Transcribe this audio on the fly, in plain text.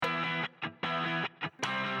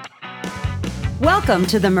Welcome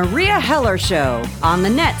to the Meria Heller Show, on the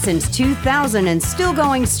net since 2000 and still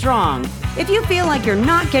going strong. If you feel like you're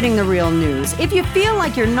not getting the real news, if you feel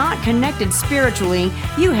like you're not connected spiritually,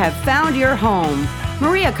 you have found your home.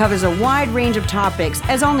 Meria covers a wide range of topics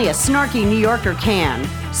as only a snarky New Yorker can.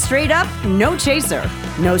 Straight up, no chaser.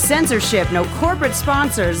 No censorship, no corporate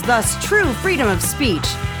sponsors, thus true freedom of speech.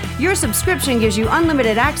 Your subscription gives you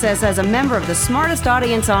unlimited access as a member of the smartest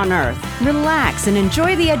audience on earth. Relax and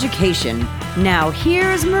enjoy the education. Now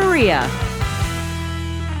here's Meria.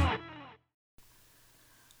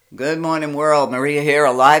 Good morning, world. Meria here,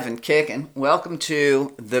 alive and kicking. Welcome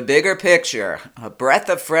to The Bigger Picture, a breath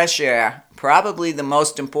of fresh air, probably the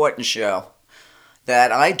most important show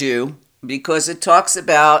that I do because it talks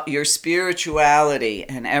about your spirituality,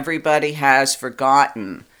 and everybody has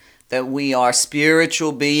forgotten that we are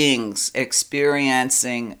spiritual beings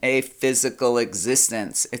experiencing a physical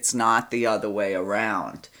existence. It's not the other way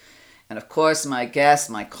around. And of course, my guest,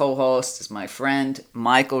 my co-host, is my friend,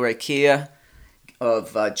 Michael Reccia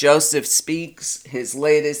of Joseph Speaks, his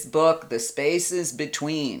latest book, The Spaces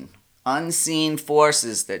Between, Unseen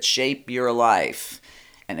Forces That Shape Your Life.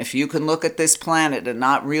 And if you can look at this planet and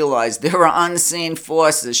not realize there are unseen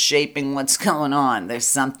forces shaping what's going on, there's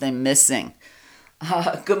something missing.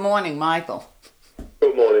 Good morning, Michael.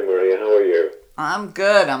 Good morning, Maria. How are you? I'm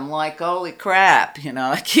good. I'm like, holy crap.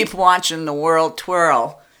 I keep watching the world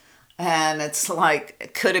twirl. And it's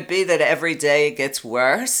like, could it be that every day it gets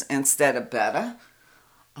worse instead of better?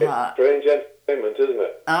 It's strange entertainment, isn't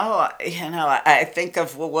it? I think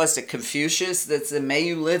of, what was it, Confucius that said, may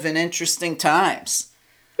you live in interesting times.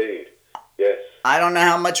 Indeed, yes. I don't know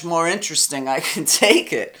how much more interesting I can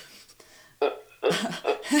take it.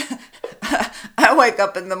 I wake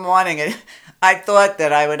up in the morning and I thought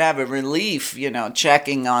that I would have a relief,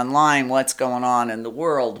 checking online what's going on in the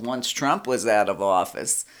world once Trump was out of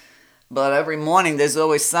office. But every morning there's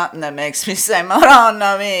always something that makes me say,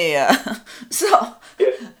 Madonna mia. So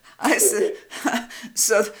yes. I said,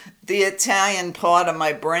 so the Italian part of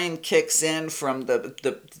my brain kicks in from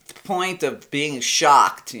the point of being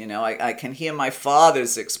shocked. I can hear my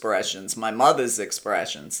father's expressions, my mother's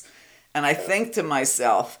expressions. And I think to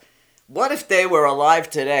myself, what if they were alive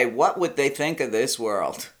today? What would they think of this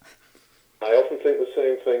world? I often think the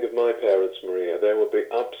same thing of my parents, Maria. They would be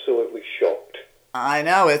absolutely shocked. I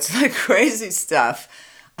know, it's like crazy stuff.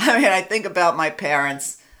 I think about my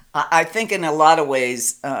parents. I think in a lot of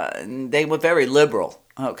ways, they were very liberal,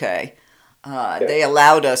 okay? They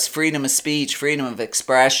allowed us freedom of speech, freedom of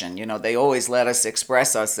expression. They always let us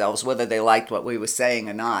express ourselves, whether they liked what we were saying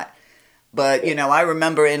or not. But, I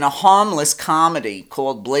remember in a harmless comedy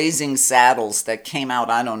called Blazing Saddles that came out,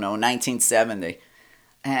 1970.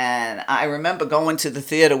 And I remember going to the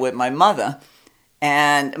theater with my mother.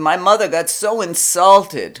 And my mother got so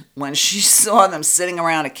insulted when she saw them sitting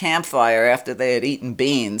around a campfire after they had eaten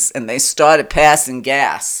beans and they started passing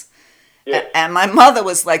gas. Yeah. And my mother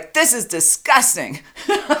was like, this is disgusting.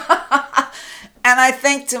 And I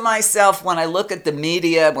think to myself, when I look at the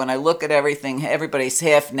media, when I look at everything, everybody's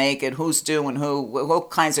half naked, who's doing who, all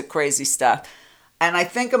kinds of crazy stuff. And I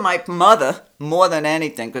think of my mother more than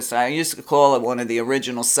anything, because I used to call her one of the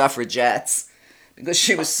original suffragettes, because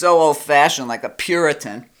she was so old-fashioned, like a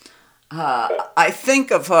Puritan. I think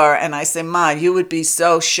of her and I say, Ma, you would be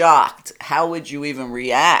so shocked. How would you even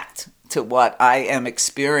react to what I am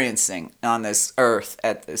experiencing on this earth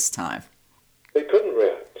at this time? They couldn't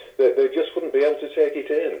react. They just wouldn't be able to take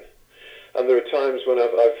it in. And there are times when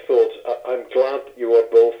I've thought, I'm glad you are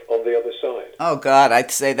both on the other side. Oh, God,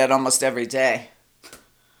 I'd say that almost every day.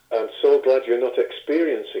 I'm so glad you're not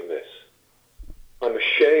experiencing this. I'm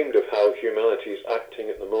ashamed of how humanity is acting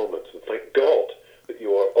at the moment. And thank God that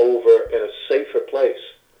you are over in a safer place.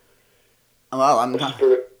 Well,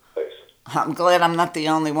 Place. I'm glad I'm not the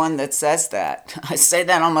only one that says that. I say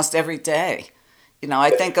that almost every day.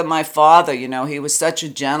 I think of my father, he was such a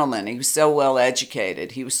gentleman. He was so well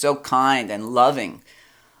educated. He was so kind and loving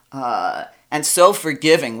and so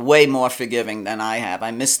forgiving, way more forgiving than I have.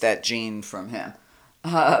 I missed that gene from him.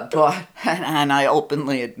 And I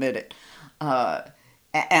openly admit it.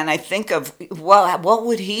 And I think of, well, what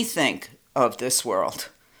would he think of this world?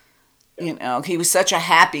 He was such a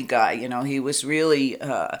happy guy. He was really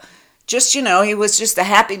he was just a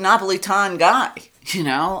happy Napolitan guy.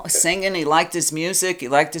 Singing. He liked his music. He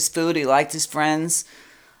liked his food. He liked his friends.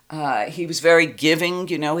 He was very giving.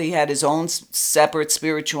 He had his own separate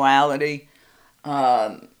spirituality.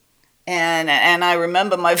 And I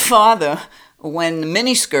remember my father, when the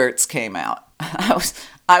miniskirts came out,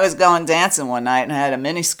 I was going dancing one night and I had a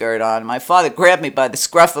miniskirt on. My father grabbed me by the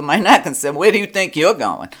scruff of my neck and said, "Where do you think you're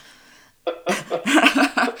going?"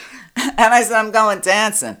 And I said, I'm going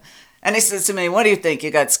dancing. And he says to me, what do you think?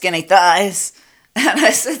 You got skinny thighs? And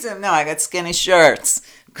I said to him, no, I got skinny shirts,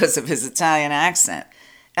 because of his Italian accent.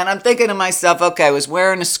 And I'm thinking to myself, okay, I was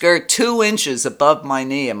wearing a skirt 2 inches above my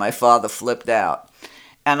knee and my father flipped out.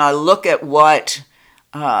 And I look at what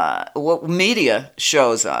media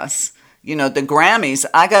shows us, the Grammys.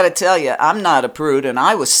 I got to tell you, I'm not a prude, and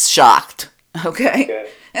I was shocked, okay? Yeah.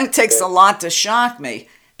 And it takes a lot to shock me.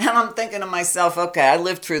 And I'm thinking to myself, okay, I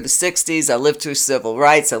lived through the 60s, I lived through civil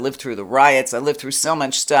rights, I lived through the riots, I lived through so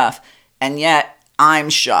much stuff, and yet I'm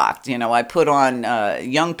shocked. I put on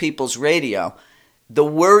young people's radio. The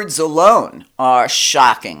words alone are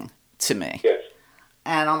shocking to me. Yes.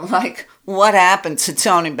 And I'm like, what happened to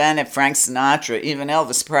Tony Bennett, Frank Sinatra, even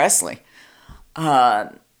Elvis Presley?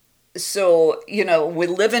 So, we're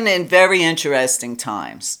living in very interesting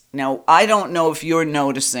times. Now, I don't know if you're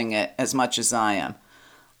noticing it as much as I am.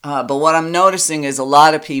 But what I'm noticing is a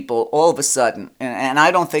lot of people all of a sudden, and I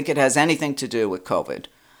don't think it has anything to do with COVID,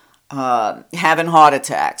 having heart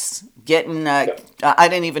attacks, getting, I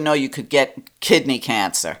didn't even know you could get kidney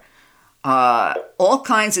cancer, all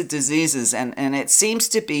kinds of diseases. And it seems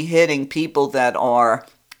to be hitting people that are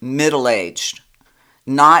middle-aged.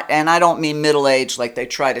 And I don't mean middle-aged like they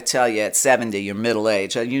try to tell you at 70 you're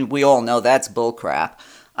middle-aged. We all know that's bullcrap.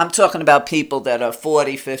 I'm talking about people that are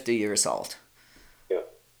 40, 50 years old.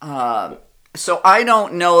 So I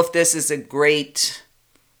don't know if this is a great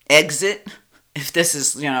exit, if this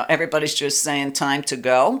is, everybody's just saying time to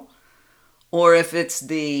go, or if it's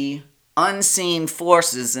the unseen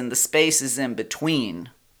forces in the spaces in between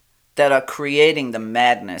that are creating the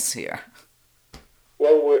madness here.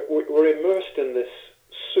 Well, we're immersed in this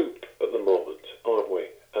soup at the moment, aren't we?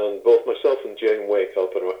 And both myself and Jane wake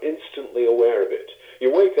up and are instantly aware of it.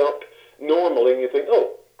 You wake up normally and you think,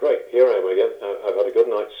 oh, great, here I am again. I've had a good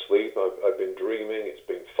night's sleep. I've been dreaming. It's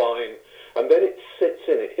been fine. And then it sits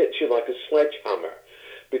in. It hits you like a sledgehammer.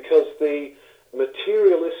 Because the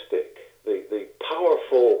materialistic, the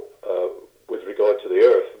powerful, with regard to the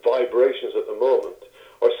earth, vibrations at the moment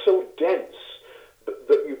are so dense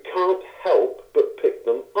that you can't help but pick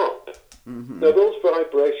them up. Mm-hmm. Now, those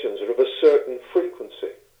vibrations are of a certain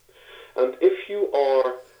frequency. And if you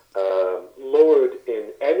are lowered in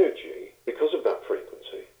energy because of that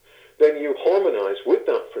frequency, then you harmonize with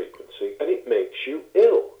that frequency and it makes you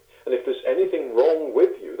ill. And if there's anything wrong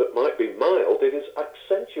with you that might be mild, it is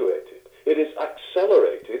accentuated. It is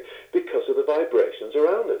accelerated because of the vibrations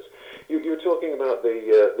around us. You're talking about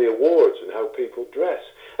the awards and how people dress.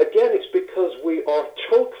 Again, it's because we are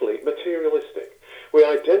totally materialistic. We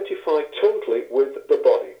identify totally with the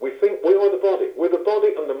body. We think we are the body. We're the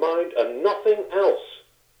body and the mind and nothing else.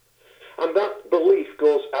 And that belief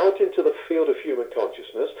goes out into the field of human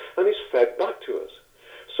consciousness and is fed back to us.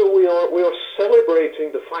 So we are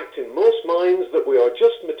celebrating the fact in most minds that we are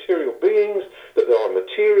just material beings, that there are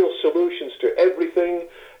material solutions to everything,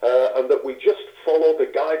 and that we just follow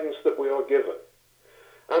the guidance that we are given.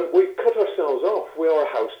 And we've cut ourselves off. We are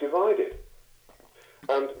a house divided.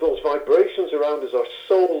 And those vibrations around us are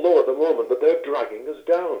so low at the moment that they're dragging us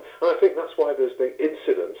down. And I think that's why there's the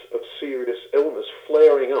incidence of serious illness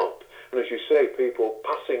flaring up. And as you say, people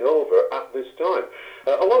passing over at this time.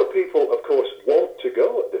 A lot of people, of course, want to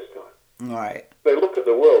go at this time. Right. They look at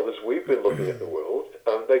the world as we've been looking at the world,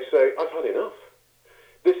 and they say, I've had enough.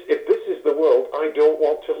 If this is the world, I don't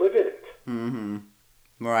want to live in it. Mm-hmm.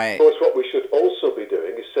 Right. Of course, what we should also be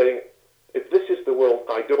doing is saying, if this is the world,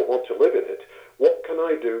 I don't want to live in it, what can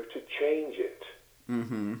I do to change it?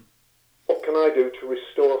 Mm-hmm. What can I do to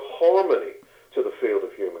restore harmony to the field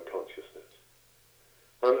of human consciousness?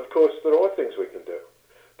 And of course, there are things we can do.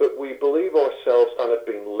 But we believe ourselves and have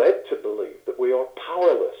been led to believe that we are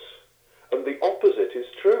powerless. And the opposite is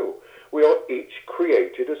true. We are each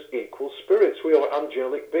created as equal spirits. We are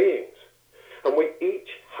angelic beings. And we each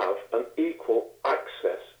have an equal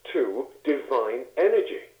access to divine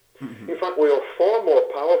energy. Mm-hmm. In fact, we are far more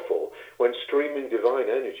powerful when streaming divine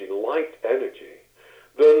energy, light energy,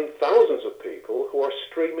 than thousands of people who are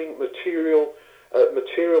streaming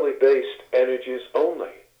materially based energies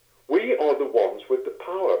only. We are the ones with the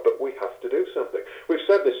power, but we have to do something. We've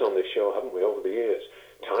said this on this show, haven't we, over the years?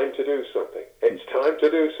 Time to do something. It's time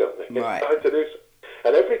to do something. Right. It's time to do something.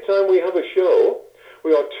 And every time we have a show,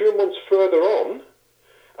 we are 2 months further on,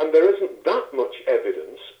 and there isn't that much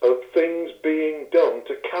evidence of things being done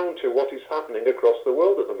to counter what is happening across the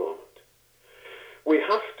world at the moment. We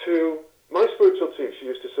have to, my spiritual teacher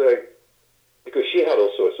used to say, because she had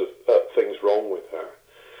all sorts of things wrong with her.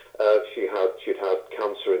 She'd had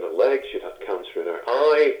cancer in her leg, she'd had cancer in her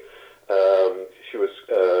eye, she was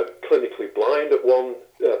clinically blind at one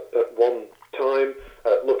time,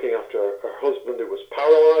 looking after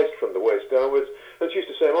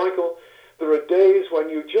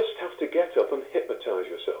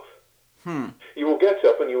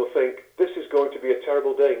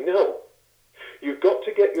You've got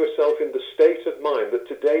to get yourself in the state of mind that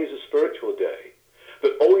today is a spiritual day,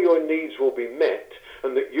 that all your needs will be met,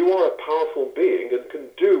 and that you are a powerful being and can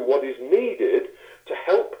do what is needed to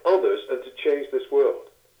help others and to change this world.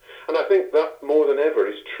 And I think that more than ever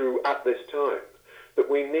is true at this time, that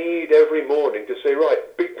we need every morning to say,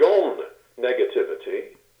 right, begone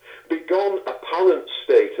negativity, begone apparent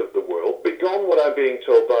state of the world, begone what I'm being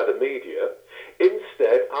told by the media.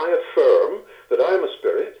 Instead, I affirm that I am a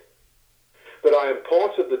spirit, that I am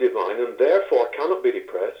part of the divine and therefore cannot be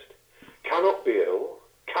depressed, cannot be ill,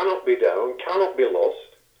 cannot be down, cannot be lost,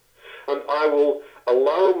 and I will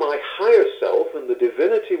allow my higher self and the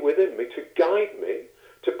divinity within me to guide me,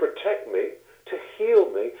 to protect me, to heal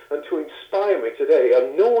me, and to inspire me today,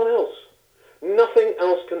 and no one else. Nothing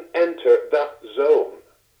else can enter that zone.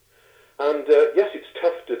 And yes, it's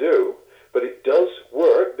tough to do, but it does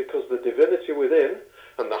work because the divinity within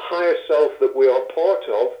and the higher self that we are part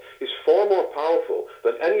of is far more powerful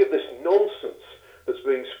than any of this nonsense that's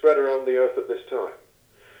being spread around the earth at this time.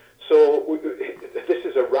 So this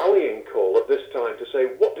is a rallying call at this time to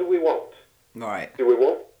say, what do we want? Right. Do we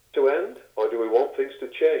want to end, or do we want things to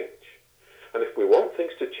change? And if we want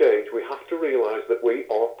things to change, we have to realize that we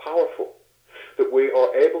are powerful, that we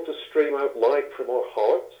are able to stream out light from our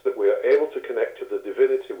hearts, that we are able to connect to the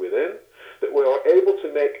divinity within, that we are able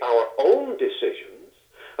to make our own decisions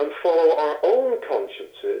and follow our own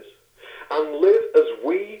consciences and live as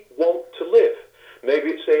we want to live.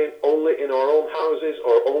 Maybe it's saying only in our own houses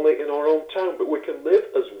or only in our own town, but we can live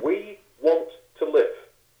as we want to live.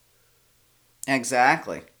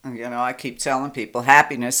 Exactly. You know, I keep telling people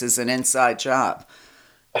happiness is an inside job.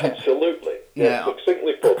 Absolutely. Yeah.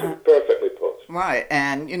 Succinctly put, perfectly put. Right.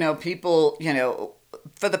 And, you know, people, you know,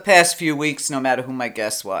 for the past few weeks, no matter who my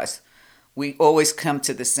guest was, we always come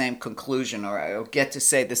to the same conclusion or get to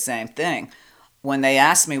say the same thing. When they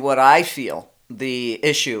ask me what I feel the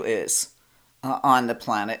issue is on the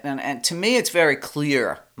planet, and to me it's very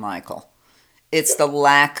clear, Michael, it's the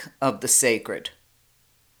lack of the sacred.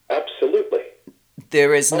 Absolutely.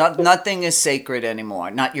 There is nothing is sacred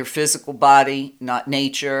anymore. Not your physical body, not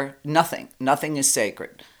nature, nothing. Nothing is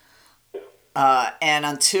sacred. And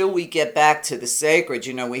until we get back to the sacred,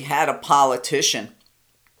 you know, we had a politician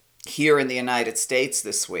here in the United States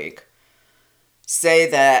this week say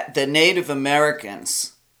that the Native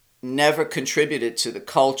Americans never contributed to the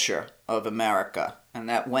culture of America, and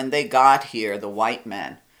that when they got here, the white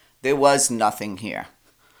men, there was nothing here.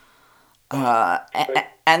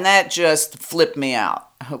 And that just flipped me out,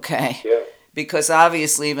 okay? Yeah. Because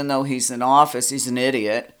obviously, even though he's in office, he's an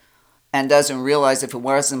idiot and doesn't realize if it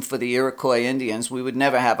wasn't for the Iroquois Indians, we would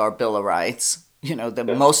never have our Bill of Rights. You know,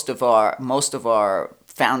 most of our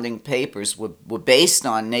founding papers were based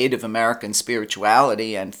on Native American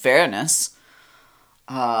spirituality and fairness.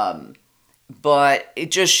 But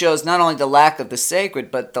it just shows not only the lack of the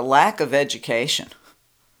sacred, but the lack of education.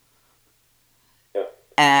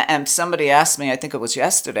 And somebody asked me, I think it was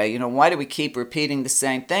yesterday, you know, why do we keep repeating the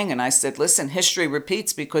same thing? And I said, listen, history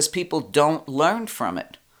repeats because people don't learn from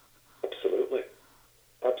it. Absolutely.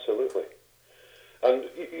 Absolutely. And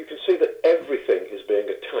you can see that everything is being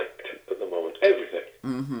attacked at the moment. Everything.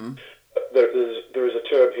 Mm-hmm. There is a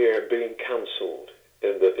term here, being cancelled,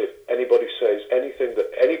 in that if anybody says anything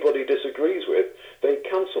that anybody disagrees with, they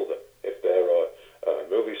cancel them. If they're a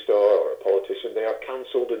movie star or a politician, they are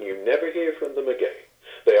cancelled and you never hear from them again.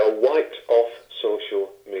 They are wiped off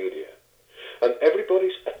social media. And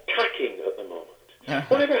everybody's attacking at the moment. Uh-huh.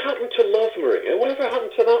 Whatever happened to love, Meria? Whatever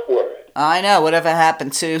happened to that word? I know. Whatever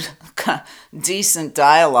happened to decent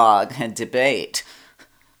dialogue and debate?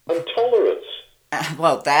 And tolerance.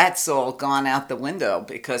 Well, that's all gone out the window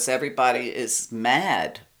because everybody is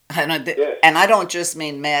mad. Yes. And I don't just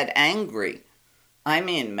mean mad angry. I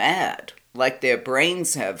mean mad. Like their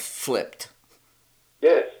brains have flipped.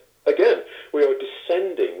 Yes. Again, we are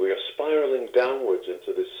descending, we are spiraling downwards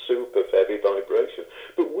into this soup of heavy vibration,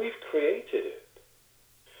 but we've created it.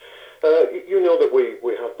 You know that we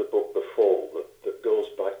have the book The Fall that goes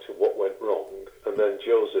back to what went wrong, and then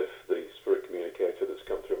Joseph, the spirit communicator that's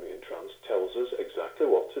come through me in trance, tells us exactly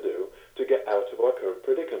what to do to get out of our current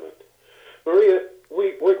predicament. Meria,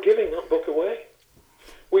 we're giving that book away.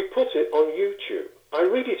 We put it on YouTube. I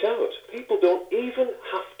read it out. People don't even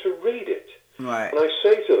have to read it. Right. And I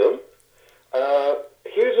say to them,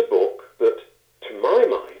 here's a book that, to my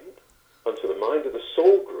mind, and to the mind of the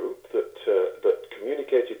soul group that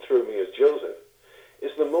communicated through me as Joseph,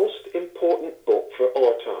 is the most important book for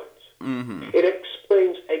our times. Mm-hmm. It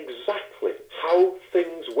explains exactly how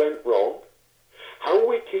things went wrong, how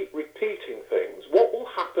we keep repeating things, what will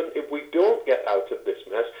happen if we don't get out of this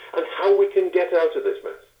mess, and how we can get out of this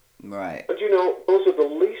mess. Right. And those are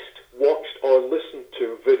the least watched or listened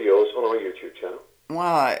to videos on our YouTube channel.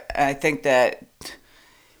 Well, I think that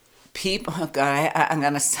people, God, I'm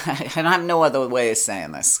going to say, and I have no other way of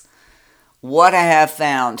saying this. What I have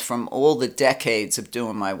found from all the decades of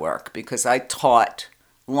doing my work, because I taught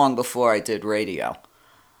long before I did radio,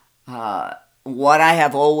 what I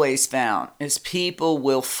have always found is people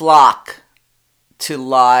will flock to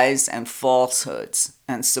lies and falsehoods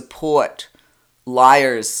and support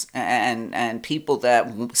liars and people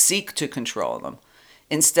that seek to control them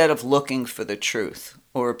instead of looking for the truth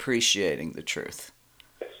or appreciating the truth.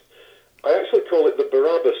 Yes. I actually call it the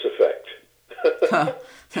Barabbas effect.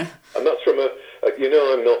 And that's from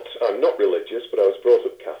I'm not religious, but I was brought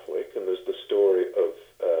up Catholic, and there's the story of,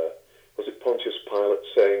 was it Pontius Pilate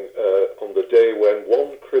saying, on the day when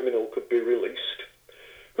one criminal could be released,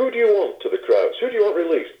 who do you want to the crowds? Who do you want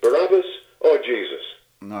released, Barabbas or Jesus?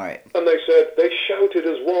 All right. And they shouted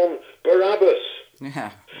as one, Barabbas.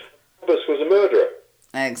 Yeah. Barabbas was a murderer.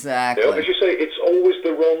 Exactly. As you say, it's always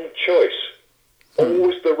the wrong choice.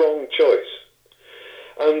 Always the wrong choice.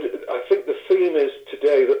 And I think the theme is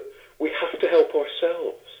today that we have to help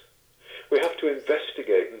ourselves. We have to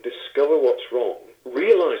investigate and discover what's wrong,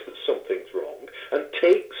 realize that something's wrong, and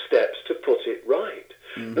take steps to put it right.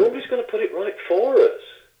 Mm-hmm. Nobody's going to put it right for us.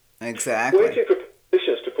 Exactly. Waiting for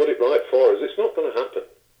politicians to put it right for us, it's not going to happen.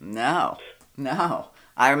 No.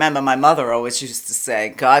 I remember my mother always used to say,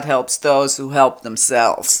 God helps those who help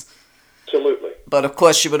themselves. Absolutely. But of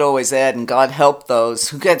course she would always add, and God help those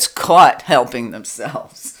who gets caught helping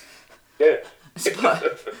themselves. Yes.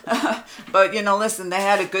 But listen, they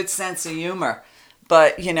had a good sense of humor.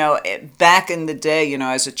 But, back in the day,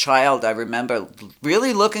 as a child, I remember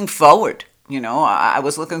really looking forward. I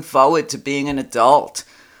was looking forward to being an adult.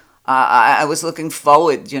 I was looking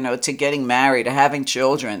forward, to getting married, to having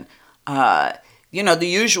children. The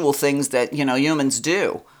usual things that, humans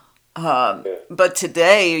do. But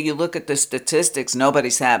today, you look at the statistics,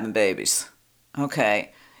 nobody's having babies.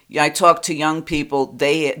 Okay. I talk to young people,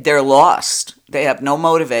 they're lost. They have no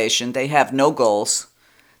motivation. They have no goals.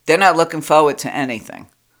 They're not looking forward to anything.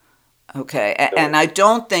 Okay. And I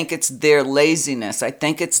don't think it's their laziness. I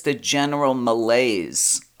think it's the general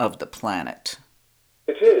malaise of the planet.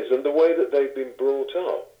 It is, and the way that they've been brought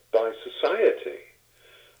up by society.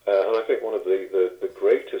 And I think one of the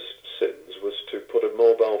greatest sins was to put a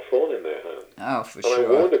mobile phone in their hand. Oh, for sure. And I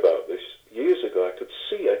warned about this years ago. I could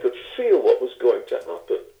feel what was going to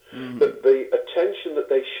happen. Mm-hmm. That the attention that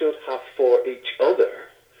they should have for each other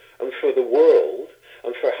and for the world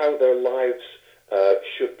and for how their lives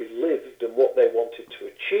should be lived and what they wanted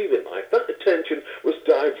to achieve in life, that attention was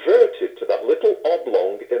diverted to that little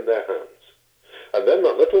oblong in their hands. And then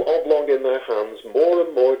that little oblong in their hands more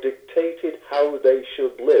and more dictated how they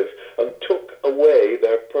should live and took away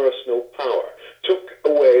their personal power, took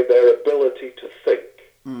away their ability to think,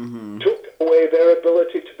 took away their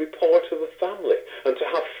ability to be part of a family and to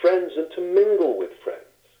have friends and to mingle with friends.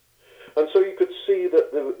 And so you could see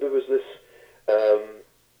that there was this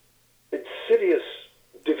insidious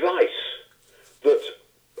device that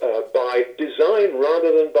by design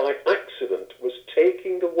rather than by accident was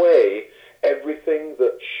taking away everything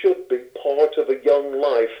that should be part of a young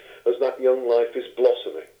life as that young life is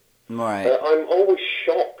blossoming. Right. I'm always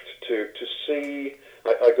shocked to see,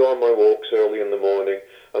 I go on my walks early in the morning,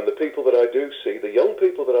 and the people that I do see, the young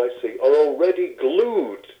people that I see, are already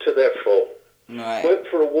glued to their phone. Right. Went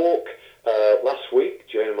for a walk last week,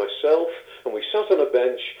 Jane and myself, and we sat on a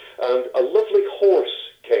bench, and a lovely horse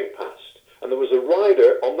came past. And there was a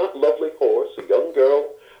rider on that lovely horse, a young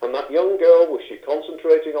girl, and that young girl, was she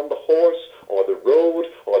concentrating on the horse or the road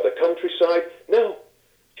or the countryside? No,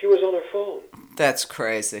 she was on her phone. That's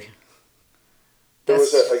crazy. There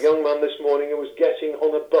was a young man this morning who was getting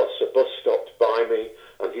on a bus. A bus stopped by me,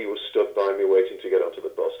 and he was stood by me waiting to get onto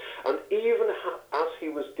the bus. And even as he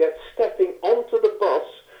was stepping onto the bus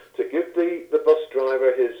to give the bus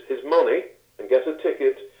driver his money and get a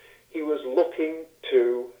ticket, he was looking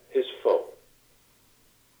to his phone.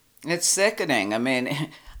 It's sickening. I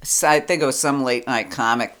mean, I think it was some late night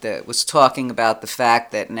comic that was talking about the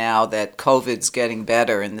fact that now that COVID's getting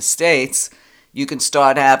better in the States, you can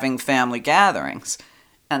start having family gatherings.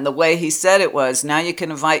 And the way he said it was, now you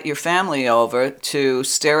can invite your family over to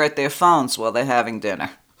stare at their phones while they're having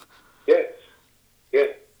dinner. Yes. Yeah.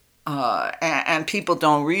 And people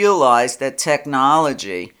don't realize that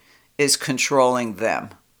technology is controlling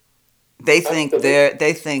them. They think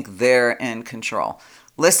they're in control.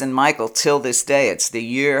 Listen, Michael, till this day, it's the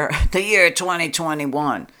year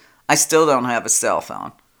 2021. I still don't have a cell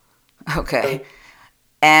phone. Okay.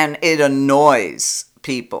 And it annoys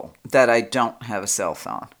people that I don't have a cell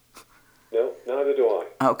phone. Neither do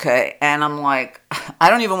I. Okay, and I'm like, I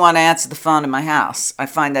don't even want to answer the phone in my house. I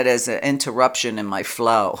find that as an interruption in my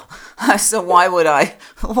flow. So why would I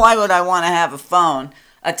want to have a phone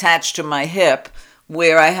attached to my hip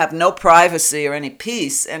where I have no privacy or any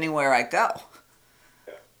peace anywhere I go?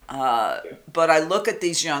 But I look at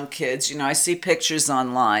these young kids, I see pictures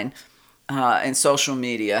online and social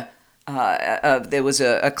media. There was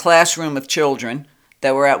a classroom of children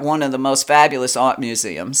that were at one of the most fabulous art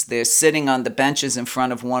museums. They're sitting on the benches in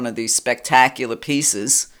front of one of these spectacular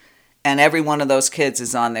pieces, and every one of those kids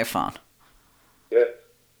is on their phone. Yeah.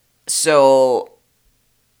 So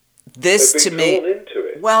this to me, into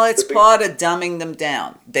it. well, it's part of dumbing them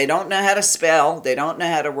down. They don't know how to spell. They don't know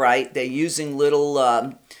how to write. They're using little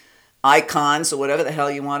icons or whatever the hell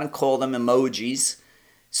you want to call them, emojis.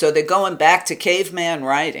 So they're going back to caveman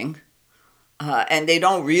writing, and they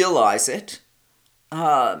don't realize it.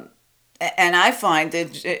 And I find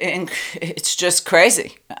it's just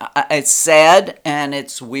crazy. It's sad and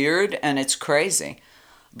it's weird and it's crazy.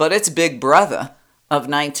 But it's Big Brother of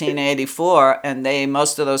 1984, and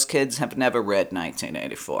most of those kids have never read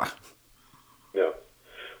 1984. No.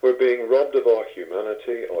 We're being robbed of our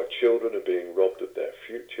humanity. Our children are being robbed of their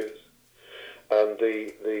futures. And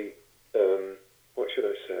the what should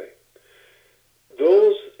I say?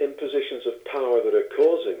 Those in positions of power that are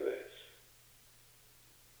causing this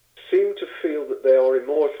seem to feel that they are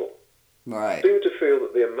immortal. Right. Seem to feel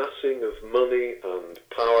that the amassing of money and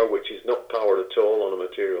power, which is not power at all on a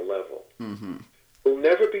material level, will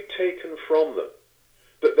never be taken from them.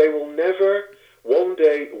 That they will never one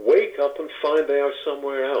day wake up and find they are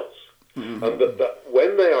somewhere else. And that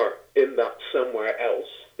when they are in that somewhere else,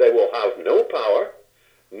 they will have no power,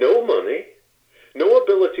 no money, no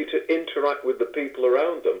ability to interact with the people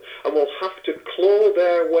around them, and will have to claw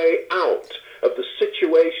their way out of the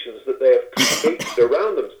situations that they have created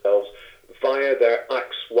around themselves via their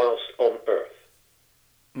acts whilst on earth.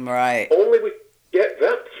 Right. Only we get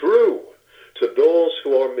that through to those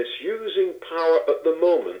who are misusing power at the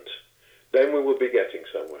moment, then we will be getting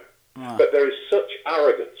somewhere. But there is such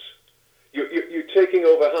arrogance. You're taking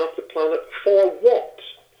over half the planet for what?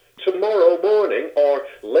 Tomorrow morning or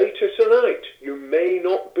later tonight, you may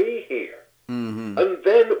not be here. And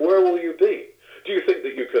then where will you be? Do you think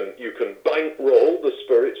that you can bankroll the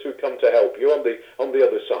spirits who come to help you on the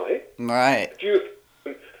other side? Right. Do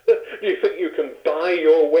you think you can buy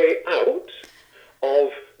your way out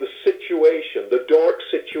of the situation, the dark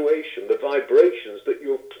situation, the vibrations that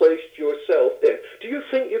you've placed yourself in? Do you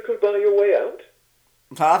think you can buy your way out?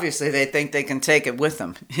 Obviously, they think they can take it with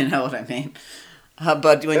them. You know what I mean?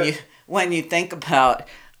 But when you think about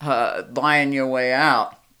buying your way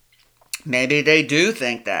out, maybe they do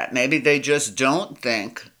think that. Maybe they just don't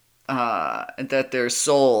think that their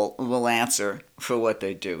soul will answer for what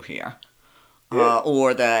they do here.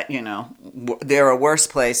 Or that, there are worse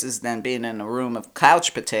places than being in a room of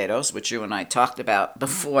couch potatoes, which you and I talked about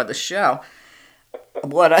before the show.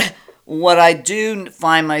 What I do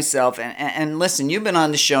find myself, and listen, you've been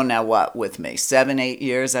on the show now, what, with me? 7, 8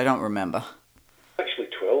 years? I don't remember. Actually,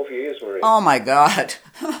 12 years, Maria. Oh, my God.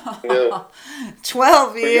 No.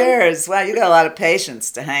 12 years. Wow, you got a lot of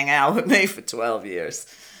patience to hang out with me for 12 years.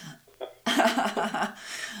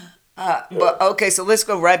 But, okay, so let's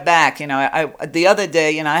go right back. The other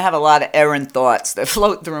day, I have a lot of errant thoughts that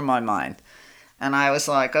float through my mind. And I was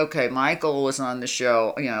like, okay, Michael was on the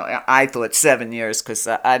show, I thought 7 years because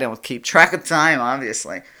I don't keep track of time,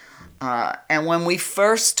 obviously. And when we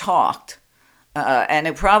first talked, and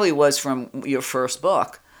it probably was from your first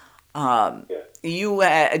book,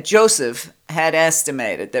 Joseph had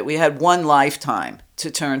estimated that we had one lifetime to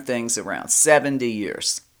turn things around, 70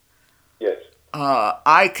 years. Yes.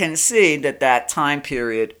 I can see that time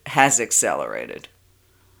period has accelerated.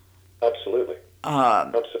 Absolutely.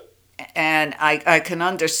 Absolutely. And I can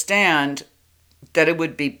understand that it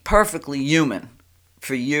would be perfectly human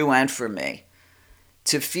for you and for me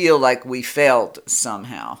to feel like we failed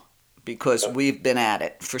somehow because we've been at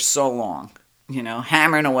it for so long,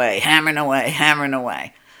 hammering away.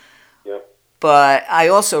 Yeah. But I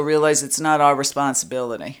also realize it's not our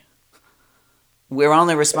responsibility. We're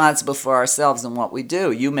only responsible for ourselves and what we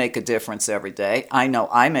do. You make a difference every day. I know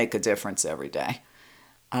I make a difference every day.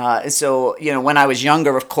 So, when I was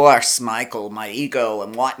younger, of course, Michael, my ego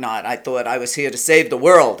and whatnot, I thought I was here to save the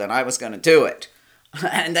world and I was going to do it.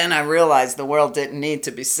 And then I realized the world didn't need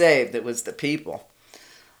to be saved. It was the people.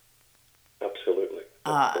 Absolutely.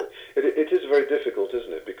 It is very difficult,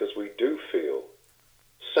 isn't it? Because we do feel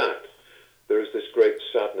sad. There is this great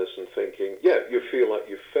sadness and thinking, you feel like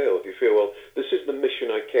you've failed. You feel, well, this is the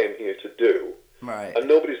mission I came here to do. Right. And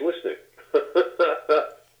nobody's listening.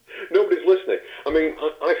 Nobody's listening. I mean,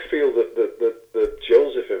 I feel that the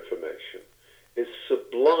Joseph information is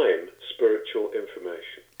sublime spiritual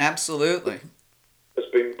information. Absolutely. Has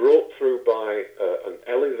been brought through by an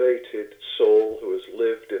elevated soul who has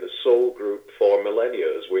lived in a soul group for millennia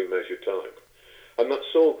as we measure time. And that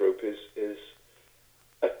soul group is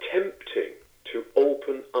attempting to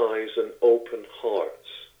open eyes and open hearts.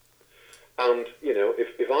 And, you know,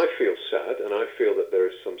 if I feel sad and I feel that there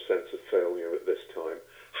is some sense of failure at this time,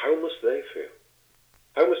 how must they feel?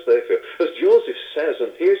 How must they feel? As Joseph says,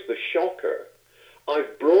 and here's the shocker,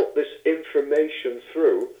 I've brought this information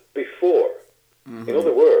through before. Mm-hmm. In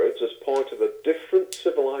other words, as part of a different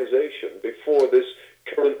civilization before this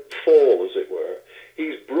current fall, as it were,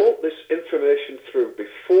 he's brought this information through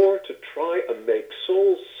before to try and make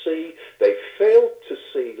souls see they failed to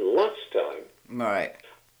see last time. Right.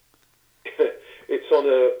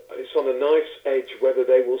 It's on a knife's edge whether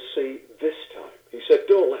they will see this time. He said,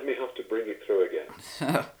 don't let me have to bring it through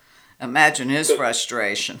again. Imagine his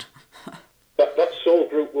frustration. that soul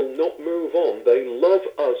group will not move on. They love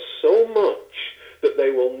us so much that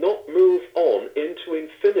they will not move on into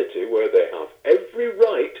infinity where they have every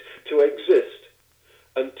right to exist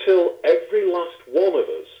until every last one of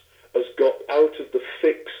us has got out of the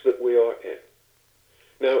fix that we are in.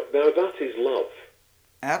 Now that is love.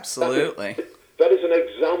 Absolutely. That is an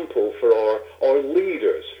example for our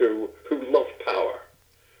leaders who love power,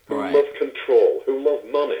 who right. love control, who love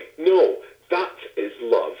money. No, that is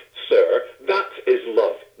love, sir. That is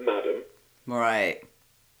love, madam. Right.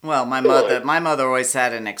 Well, my mother always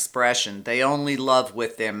had an expression, they only love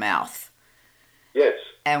with their mouth. Yes.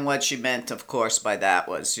 And what she meant, of course, by that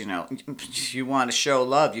was, you know, you want to show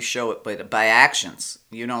love, you show it by actions.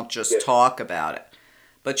 You don't just talk about it.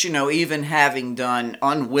 But, you know, even having done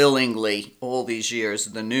unwillingly all these years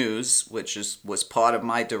the news, which was part of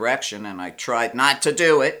my direction, and I tried not to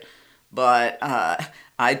do it, but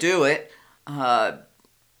I do it, I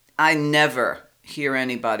never hear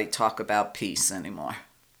anybody talk about peace anymore.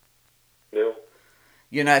 No.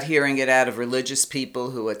 You're not hearing it out of religious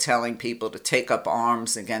people who are telling people to take up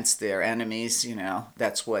arms against their enemies. You know,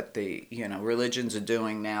 that's what the, you know, religions are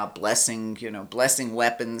doing now, blessing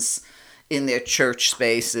weapons in their church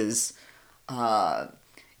spaces.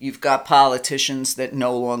 You've got politicians that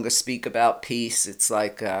no longer speak about peace. It's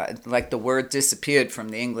like the word disappeared from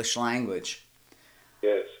the English language.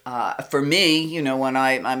 Yes. For me, you know, when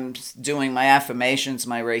I'm doing my affirmations,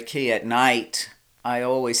 my Reiki at night, I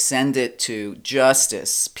always send it to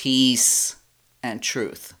justice, peace, and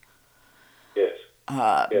truth. Yes.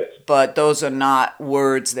 Yes. But those are not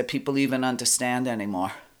words that people even understand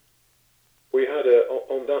anymore. We had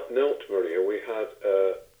on that note, Meria, we had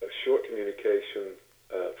a short communication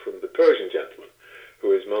from the Persian gentleman,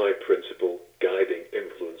 who is my principal guiding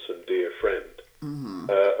influence and dear friend,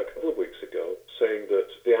 a couple of weeks ago, saying that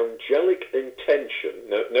the angelic intention,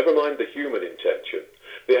 never mind the human intention,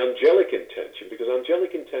 the angelic intention, because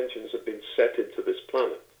angelic intentions have been set into this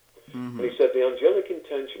planet. Mm-hmm. And he said the angelic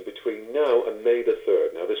intention between now and May the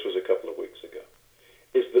 3rd, now this was a couple of weeks ago,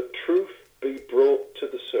 is that truth be brought to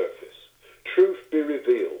the surface. Truth be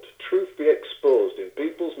revealed. Truth be exposed in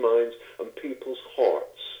people's minds and people's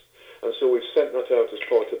hearts. And so we've sent that out as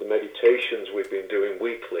part of the meditations we've been doing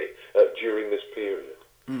weekly during this period.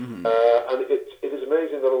 Mm-hmm. And it is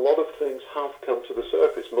amazing that a lot of things have come to the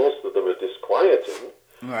surface. Most of them are disquieting,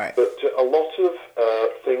 right. But a lot of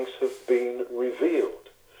things have been revealed.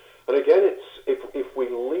 And again, if we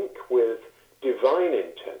link with divine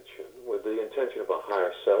intention, with the intention of a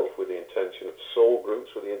higher self, with the intention of soul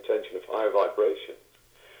groups, with the intention of higher vibrations,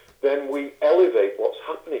 then we elevate what's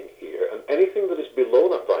happening here, and anything that is below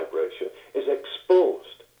that vibration is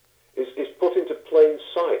exposed, is put into plain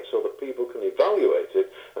sight so that people can evaluate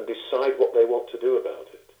it and decide what they want to do about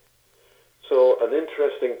it. So an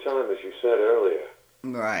interesting time, as you said earlier.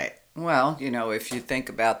 Right. Well, you know, if you think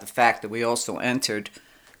about the fact that we also entered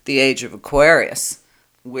the age of Aquarius,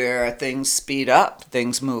 where things speed up,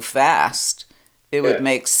 things move fast, it would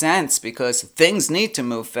make sense, because things need to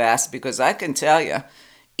move fast, because I can tell you,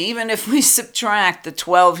 even if we subtract the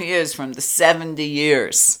 12 years from the 70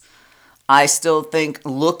 years, I still think,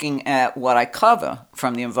 looking at what I cover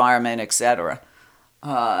from the environment, etc.,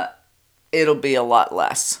 it'll be a lot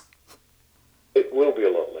less. It will be a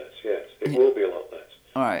lot less, yes. It will be a lot less.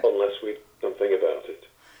 All right. Unless we do something about it.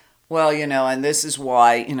 Well, you know, and this is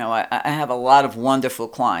why, you know, I have a lot of wonderful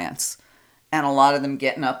clients, and a lot of them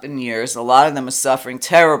getting up in years. A lot of them are suffering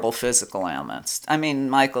terrible physical ailments. I mean,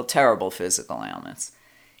 Michael, terrible physical ailments.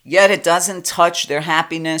 Yet it doesn't touch their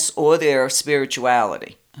happiness or their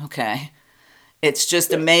spirituality, okay? It's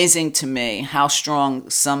just amazing to me how strong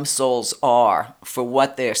some souls are for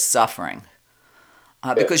what they're suffering.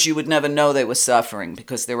 because you would never know they were suffering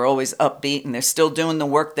because they were always upbeat and they're still doing the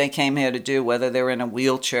work they came here to do, whether they're in a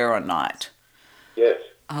wheelchair or not. Yes.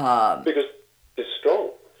 Because it's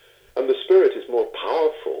strong. And the spirit is more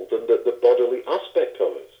powerful than the bodily aspect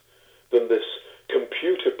of it, than this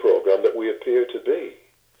computer program that we appear to be.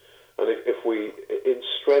 And if we, in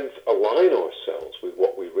strength, align ourselves with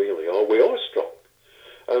what we really are, we are strong.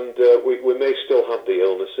 And we may still have the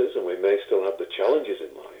illnesses and we may still have the challenges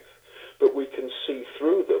in life, but we can see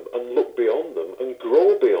through them and look beyond them and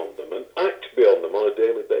grow beyond them and act beyond them on a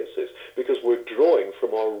daily basis because we're drawing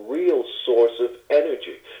from our real source of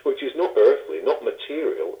energy, which is not earthly, not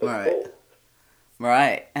material at all.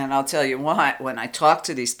 Right. And I'll tell you what, when I talk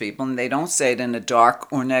to these people, and they don't say it in a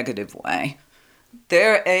dark or negative way,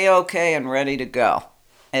 they're A-okay and ready to go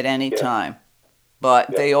at any time.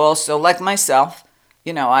 But they also, like myself,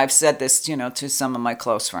 I've said this, to some of my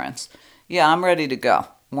close friends. Yeah, I'm ready to go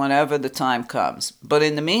whenever the time comes. But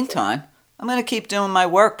in the meantime, I'm going to keep doing my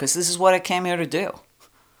work because this is what I came here to do.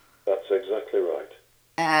 That's exactly right.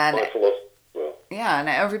 And my philosophy as well. Yeah, and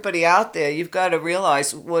everybody out there, you've got to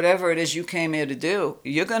realize whatever it is you came here to do,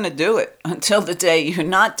 you're going to do it until the day you're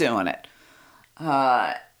not doing it.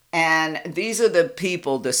 And these are the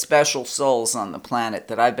people, the special souls on the planet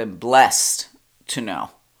that I've been blessed to know.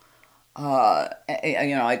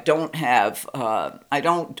 I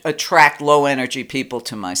don't attract low energy people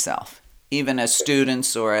to myself, even as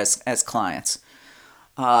students or as clients.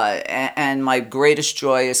 And my greatest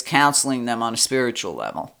joy is counseling them on a spiritual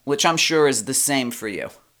level, which I'm sure is the same for you.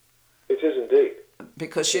 It is indeed.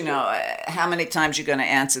 Because, how many times you're going to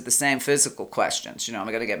answer the same physical questions? Am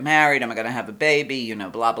I going to get married? Am I going to have a baby?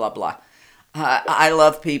 Blah, blah, blah. I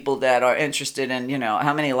love people that are interested in,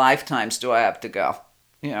 how many lifetimes do I have to go?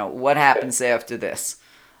 What happens after this?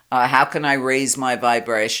 How can I raise my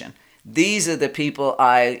vibration? These are the people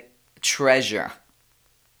I treasure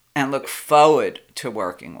and look forward to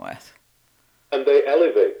working with. And they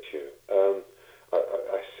elevate you.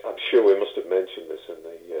 I'm sure we must have mentioned this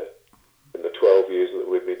in the 12 years that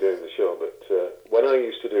we've been doing the show, but when I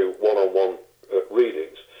used to do one-on-one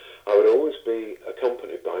readings, I would always be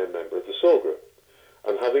accompanied by a member of the soul group.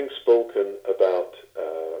 And having spoken about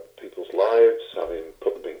people's lives, having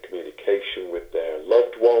put them in communication with their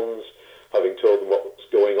loved ones, having told them what's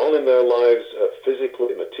going on in their lives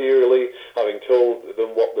physically, materially, having told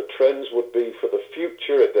them what the trends would be for the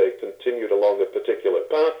future if they continued along a particular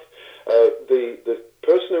path, the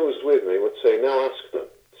person who was with me would say, now ask them,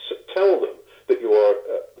 tell them that you are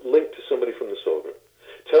linked to somebody from the soul group.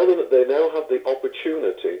 Tell them that they now have the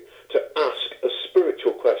opportunity to ask a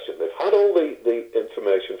spiritual question. They've had all the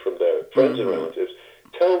information from their friends and relatives.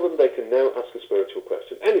 Tell them they can now ask a spiritual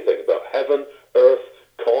question. Anything about heaven, earth,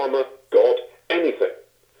 karma, God, anything.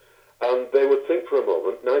 And they would think for a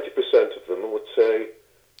moment, 90% of them would say,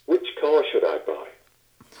 which car should I buy?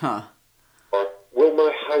 Huh. Or will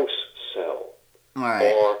my house sell? All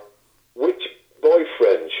right. Or which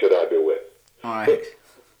boyfriend should I be with? All right. But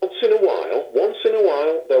once in a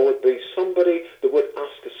while, there would be somebody that would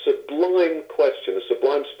ask a sublime question, a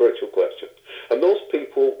sublime spiritual question. And those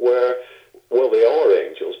people were, well, they are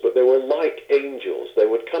angels, but they were like angels. They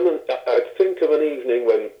would come and, I'd think of an evening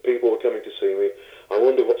when people were coming to see me, I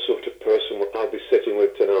wonder what sort of person I'd be sitting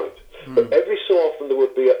with tonight. But every so often there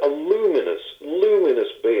would be a luminous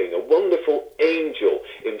being, a wonderful angel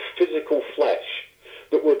in physical flesh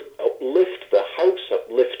that would uplift the house,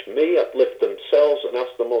 uplift me, uplift themselves, and ask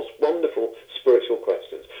the most wonderful spiritual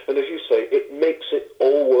questions. And as you say, it makes it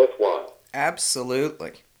all worthwhile.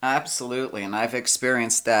 Absolutely. And I've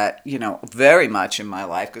experienced that, very much in my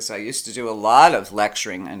life because I used to do a lot of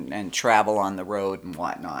lecturing and travel on the road and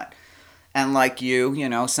whatnot. And like you,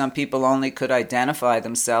 some people only could identify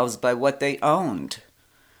themselves by what they owned.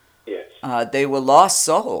 Yes. They were lost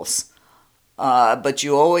souls. But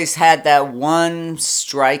you always had that one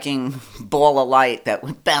striking ball of light that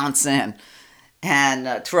would bounce in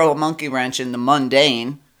and throw a monkey wrench in the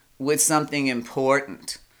mundane with something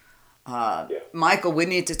important. Michael, we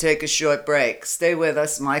need to take a short break. Stay with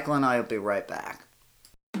us. Michael and I will be right back.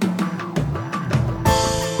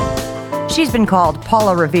 She's been called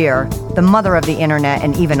Paula Revere, the mother of the internet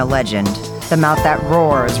and even a legend. The mouth that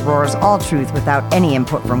roars all truth without any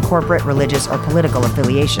input from corporate, religious, or political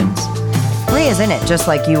affiliations. Maria's in it just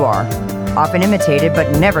like you are. Often imitated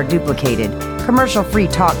but never duplicated. Commercial-free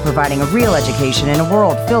talk providing a real education in a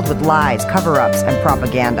world filled with lies, cover-ups, and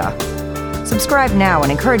propaganda. Subscribe now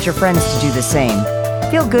and encourage your friends to do the same.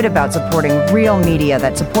 Feel good about supporting real media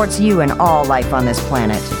that supports you and all life on this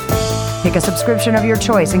planet. Pick a subscription of your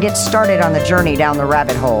choice and get started on the journey down the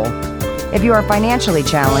rabbit hole. If you are financially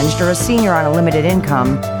challenged or a senior on a limited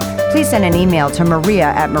income, please send an email to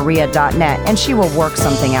maria@maria.net and she will work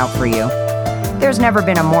something out for you. There's never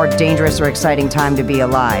been a more dangerous or exciting time to be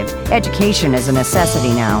alive. Education is a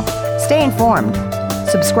necessity now. Stay informed.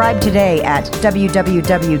 Subscribe today at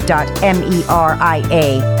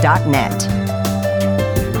www.meria.net.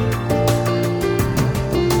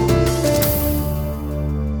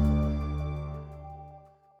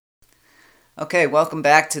 Okay, welcome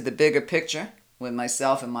back to The Bigger Picture with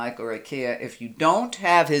myself and Michael Reccia. If you don't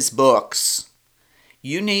have his books,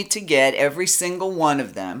 you need to get every single one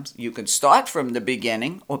of them. You can start from the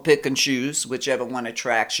beginning or pick and choose, whichever one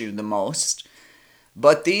attracts you the most.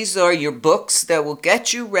 But these are your books that will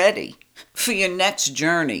get you ready for your next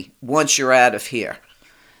journey once you're out of here.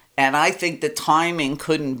 And I think the timing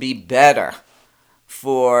couldn't be better.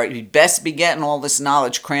 For you best be getting all this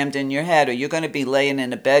knowledge crammed in your head, or you're going to be laying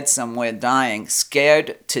in a bed somewhere dying,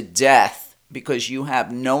 scared to death because you have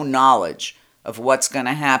no knowledge of what's going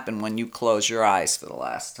to happen when you close your eyes for the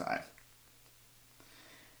last time.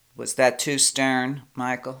 Was that too stern,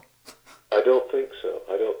 Michael? I don't think so.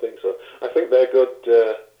 I think they're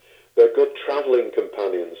good travelling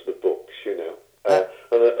companions, the books, you know.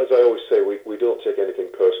 And as I always say, we don't take anything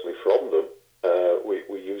personally from them.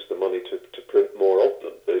 We use the money to print more of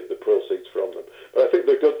them, the proceeds from them. But I think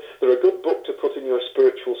they're good. They're a good book to put in your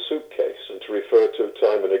spiritual suitcase and to refer to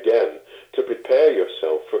time and again to prepare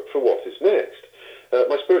yourself for what is next.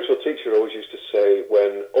 My spiritual teacher always used to say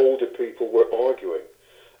when older people were arguing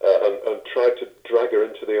and tried to drag her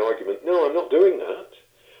into the argument, no, I'm not doing that.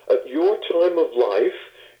 At your time of life,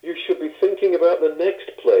 you should be thinking about the next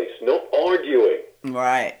place, not arguing.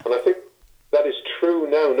 Right. And I think that is true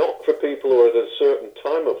now, not for people who are at a certain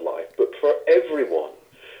time of life, but for everyone.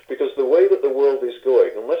 Because the way that the world is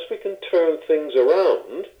going, unless we can turn things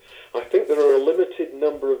around, I think there are a limited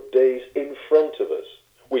number of days in front of us.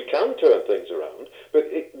 We can turn things around, but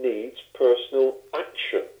it needs personal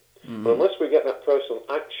action. Mm-hmm. Unless we get that personal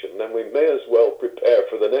action, then we may as well prepare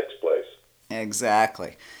for the next place.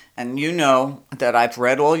 Exactly. And you know that I've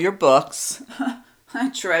read all your books. I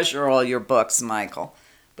treasure all your books, Michael.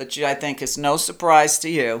 But I think it's no surprise to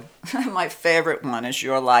you. My favorite one is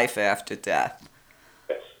Your Life After Death.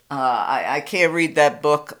 Yes. I can't read that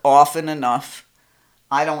book often enough.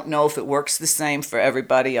 I don't know if it works the same for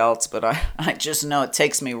everybody else, but I just know it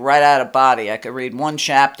takes me right out of body. I could read one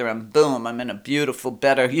chapter and boom, I'm in a beautiful,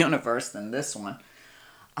 better universe than this one.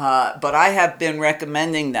 But I have been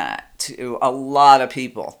recommending that to a lot of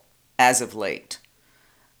people as of late.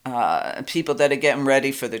 People that are getting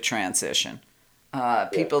ready for the transition.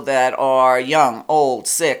 People that are young, old,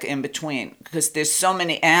 sick, in between. Because there's so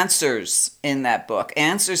many answers in that book.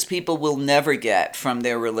 Answers people will never get from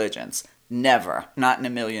their religions. Never. Not in a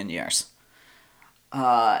million years.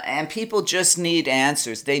 And people just need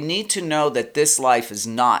answers. They need to know that this life is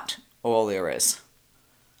not all there is.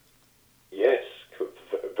 Yes,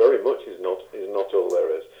 very much is not all there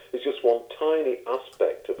is. It's just one tiny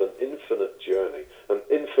aspect of an infinite journey and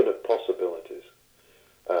infinite possibilities.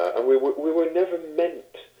 And we were never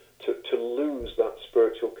meant to lose that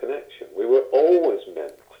spiritual connection. We were always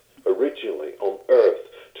meant, originally on earth,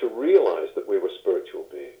 to realize that we were spiritual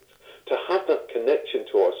beings, to have that connection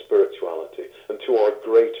to our spirituality and to our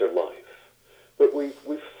greater life. But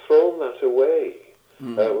we've thrown that away.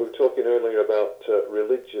 We were talking earlier about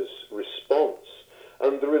religious response.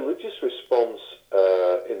 And the religious response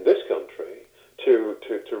in this country to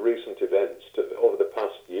recent events over the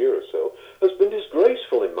past year or so has been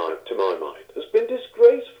disgraceful to my mind. Has been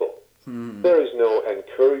disgraceful. There is no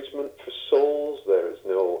encouragement for souls. There is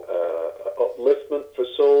no upliftment for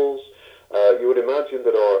souls. You would imagine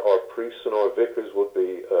that our priests and our vicars would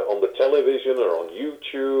be on the television or on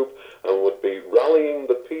YouTube and would be rallying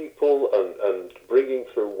the people and bringing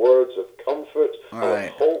through words of comfort and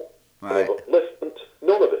hope and upliftment.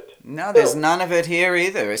 None of it. No, there's none of it here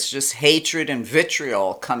either. It's just hatred and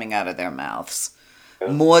vitriol coming out of their mouths.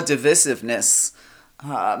 Yeah. More divisiveness,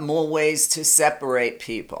 more ways to separate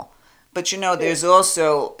people. But you know, there's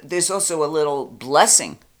also a little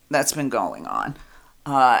blessing that's been going on.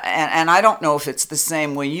 And I don't know if it's the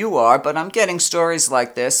same where you are, but I'm getting stories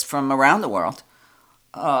like this from around the world.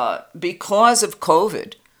 Because of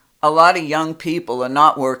COVID, a lot of young people are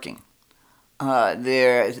not working.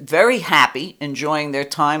 They're very happy, enjoying their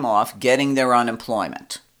time off, getting their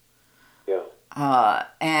unemployment. Yeah.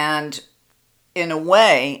 And in a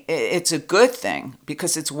way, it's a good thing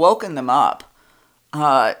because it's woken them up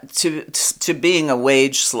to being a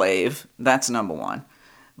wage slave. That's number one.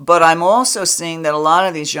 But I'm also seeing that a lot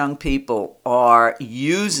of these young people are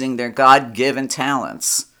using their God-given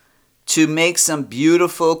talents to make some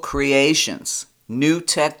beautiful creations, new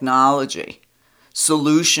technology,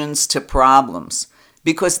 solutions to problems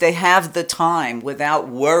because they have the time without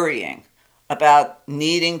worrying about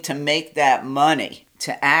needing to make that money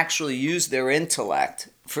to actually use their intellect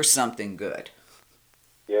for something good.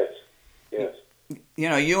 Yes, yes.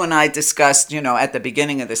 You and I discussed, at the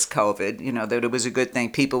beginning of this COVID, that it was a good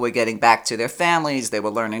thing. People were getting back to their families. They were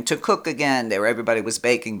learning to cook again. Everybody was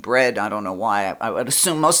baking bread. I don't know why. I would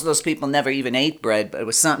assume most of those people never even ate bread, but it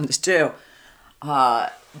was something to do.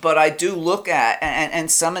 But I do look at, and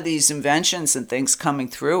some of these inventions and things coming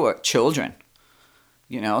through are children.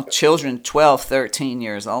 Children 12, 13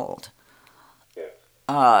 years old.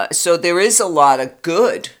 So there is a lot of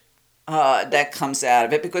good that comes out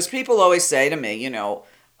of it, because people always say to me,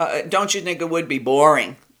 don't you think it would be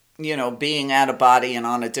boring, being out of body and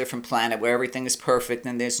on a different planet where everything is perfect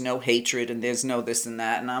and there's no hatred and there's no this and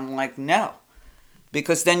that? And I'm like, no,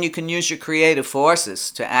 because then you can use your creative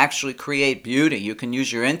forces to actually create beauty. You can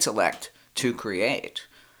use your intellect to create.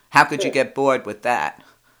 How could you get bored with that?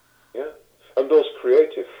 Yeah, and those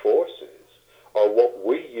creative forces are what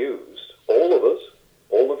we used, all of us,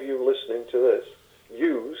 all of you listening to this,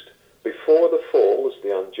 used before the fall as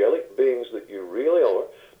the angelic beings that you really are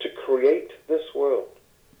to create this world.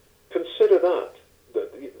 Consider that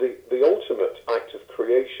the ultimate act of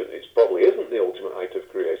creation, it probably isn't the ultimate act of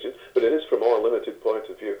creation, but it is from our limited point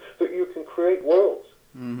of view, that you can create worlds.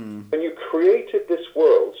 Mm-hmm. And you created this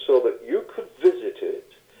world so that you could visit it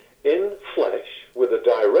in flesh with a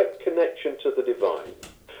direct connection to the divine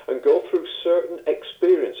and go through certain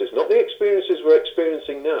experiences, not the experiences we're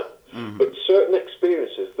experiencing now, but certain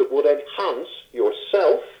experiences that would enhance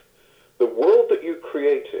yourself, the world that you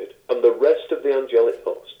created, and the rest of the angelic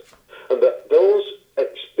host. And that those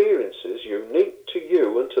experiences, unique to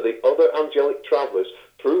you and to the other angelic travelers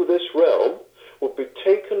through this realm, would be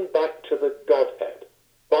taken back to the Godhead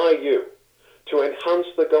by you to enhance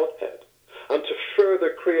the Godhead and to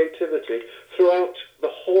further creativity throughout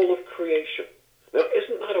the whole of creation. Now,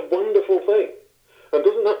 isn't that a wonderful thing? And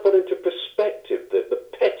doesn't that put into perspective the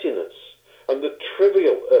pettiness and the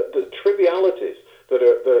trivialities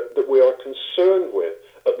that we are concerned with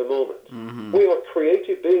at the moment? Mm-hmm. We are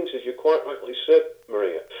creative beings, as you quite rightly said,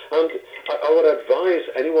 Meria. And I would advise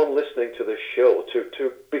anyone listening to this show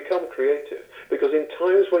to become creative, because in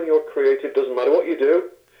times when you're creative, doesn't matter what you do,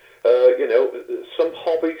 some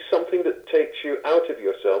hobby, something that takes you out of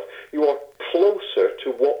yourself, you are closer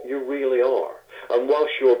to what you really are. And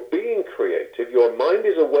whilst you're being creative, your mind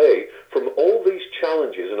is away from all these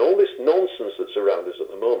challenges and all this nonsense that's around us at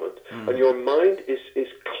the moment. And your mind is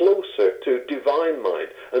closer to divine mind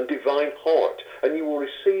and divine heart. And you will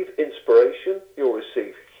receive inspiration, you'll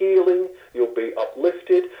receive healing, you'll be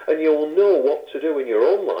uplifted, and you'll know what to do in your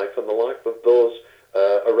own life and the life of those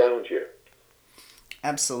around you.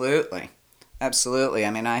 Absolutely. Absolutely. I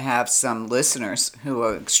mean, I have some listeners who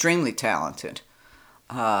are extremely talented.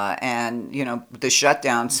 And, the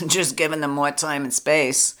shutdowns and just giving them more time and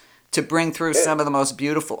space to bring through some of the most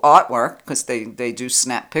beautiful artwork, because they do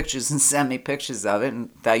snap pictures and send me pictures of it. And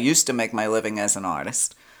I used to make my living as an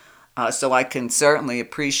artist. So I can certainly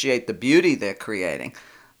appreciate the beauty they're creating.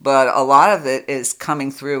 But a lot of it is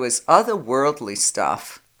coming through as otherworldly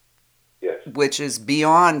stuff, which is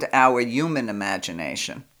beyond our human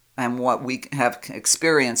imagination and what we have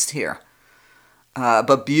experienced here.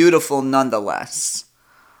 But beautiful nonetheless.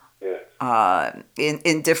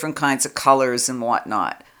 In different kinds of colors and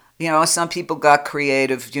whatnot. Some people got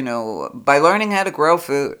creative, by learning how to grow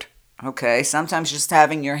food. Okay, sometimes just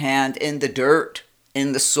having your hand in the dirt,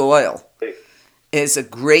 in the soil, is a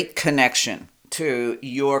great connection to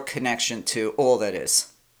your connection to all that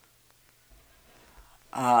is.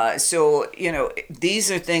 So,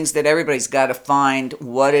 these are things that everybody's got to find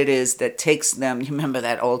what it is that takes them. You remember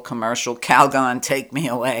that old commercial, Calgon, Take Me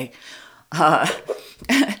Away?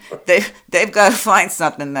 They've got to find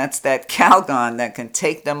something that's that Calgon that can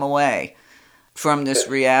take them away from this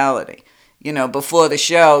reality. Before the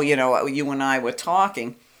show, you and I were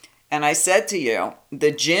talking, and I said to you,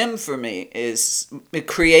 the gym for me is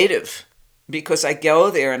creative, because I go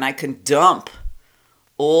there and I can dump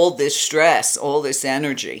all this stress, all this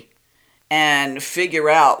energy, and figure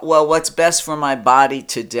out, what's best for my body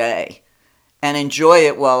today, and enjoy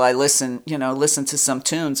it while I listen to some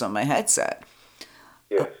tunes on my headset.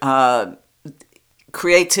 Yes.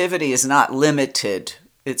 Creativity is not limited,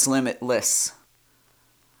 it's limitless.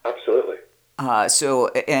 Absolutely.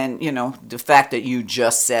 The fact that you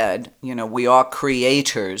just said, we are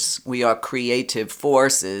creators, we are creative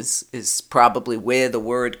forces, is probably where the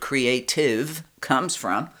word creative comes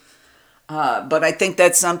from. But I think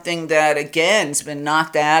that's something that, again, has been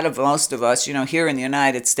knocked out of most of us. Here in the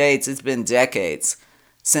United States, it's been decades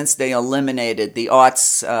since they eliminated the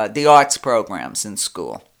arts programs in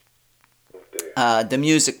school, the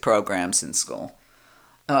music programs in school.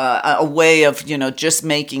 A way of, just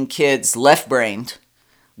making kids left-brained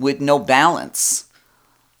with no balance.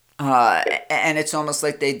 And it's almost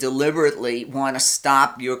like they deliberately want to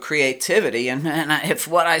stop your creativity. And if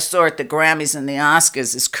what I saw at the Grammys and the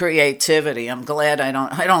Oscars is creativity, I'm glad I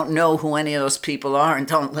don't know who any of those people are and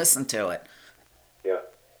don't listen to it. Yeah.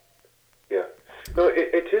 No,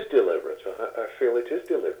 it is deliberate. I feel it is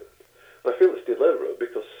deliberate. I feel it's deliberate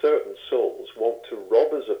because certain souls want to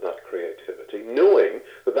rob us of that creativity, knowing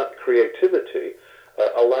that creativity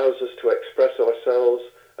allows us to express ourselves,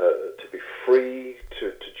 to be free,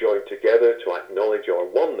 to join together, to acknowledge our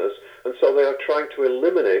oneness, and so they are trying to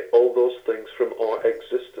eliminate all those things from our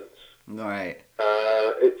existence. Right.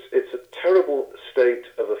 It's a terrible state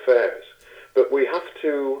of affairs, but we have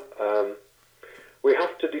to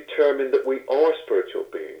determine that we are spiritual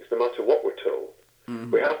beings, no matter what we're told.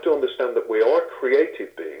 Mm-hmm. We have to understand that we are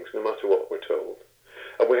creative beings, no matter what we're told.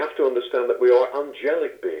 And we have to understand that we are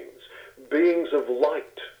angelic beings, beings of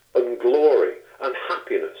light and glory and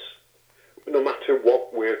happiness, no matter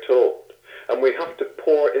what we're told. And we have to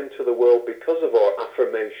pour into the world, because of our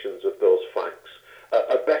affirmations of those facts,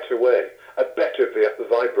 a better way, a better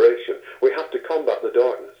vibration. We have to combat the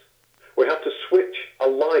darkness. We have to switch a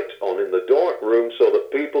light on in the dark room so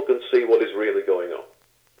that people can see what is really going on.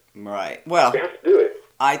 Right. Well, we have to do it.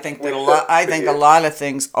 I think that a lot of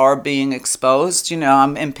things are being exposed.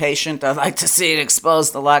 I'm impatient. I'd like to see it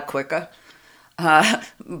exposed a lot quicker.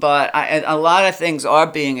 But a lot of things are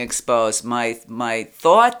being exposed. My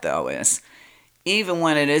thought, though, is even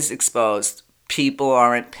when it is exposed, people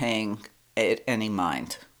aren't paying it any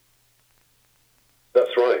mind.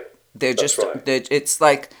 That's right. It's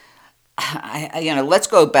like, let's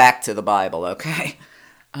go back to the Bible, okay?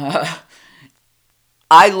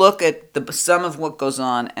 I look at some of what goes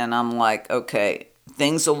on, and I'm like, okay,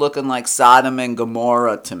 things are looking like Sodom and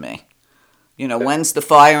Gomorrah to me. When's the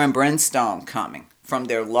fire and brimstone coming from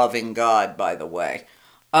their loving God, by the way?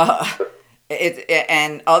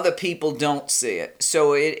 And other people don't see it.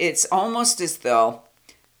 So it's almost as though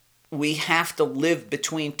we have to live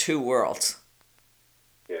between two worlds.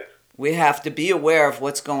 Yes. We have to be aware of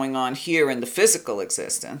what's going on here in the physical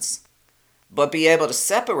existence, but be able to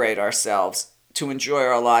separate ourselves to enjoy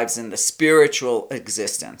our lives in the spiritual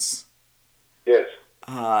existence. Yes.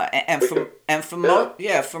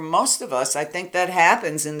 For most of us, I think that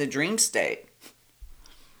happens in the dream state.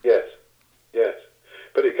 Yes.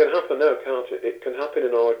 But it can happen now, can't it? It can happen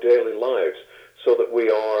in our daily lives, so that we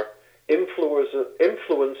are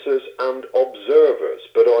influencers and observers,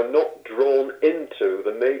 but are not drawn into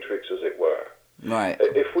the matrix, as it were. Right.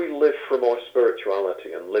 If we live from our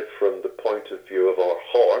spirituality and live from the point of view of our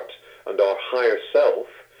heart and our higher self,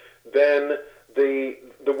 then the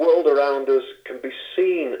world around us can be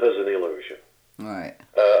seen as an illusion. Right.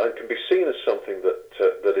 And can be seen as something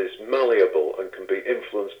that is malleable and can be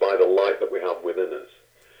influenced by the light that we have within us.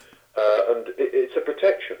 And it's a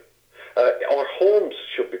protection. Our homes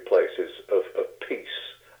should be places of peace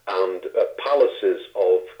and palaces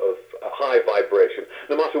of high vibration,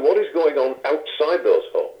 no matter what is going on outside those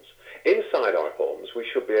homes. Inside our homes, we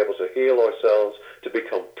should be able to heal ourselves, to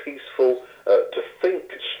become peaceful, to think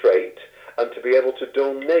straight, and to be able to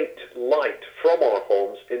donate light from our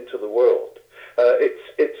homes into the world.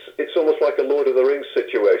 It's almost like a Lord of the Rings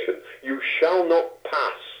situation. You shall not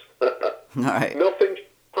pass. Right. Nothing shall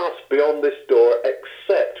pass beyond this door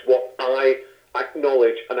except what I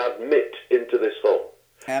acknowledge and admit into this home.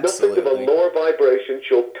 Absolutely. Nothing of a lower vibration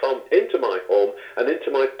shall come into my home and into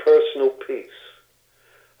my personal peace.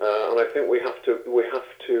 And I think we have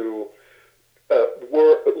to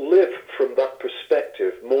live from that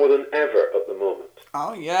perspective more than ever at the moment.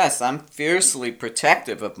 Oh yes, I'm fiercely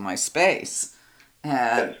protective of my space,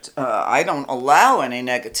 and I don't allow any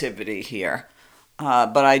negativity here.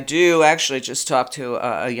 But I do actually just talk to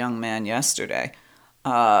a young man yesterday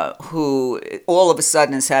who all of a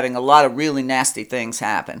sudden is having a lot of really nasty things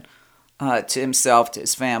happen to himself, to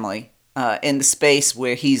his family, in the space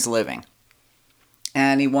where he's living.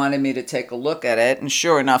 And he wanted me to take a look at it, and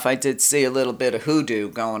sure enough, I did see a little bit of hoodoo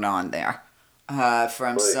going on there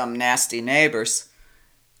from some nasty neighbors.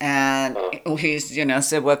 And he's,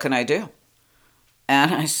 said, what can I do?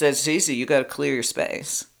 And I said, it's easy, you got to clear your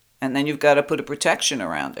space. And then you've got to put a protection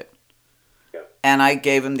around it. Yeah. And I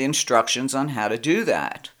gave him the instructions on how to do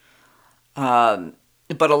that. But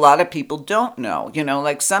a lot of people don't know.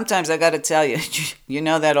 Like sometimes I got to tell you,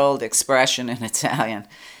 that old expression in Italian,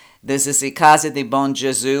 this is I casa di bon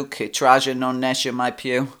Gesù che traje non esce mai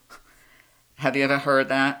più. Have you ever heard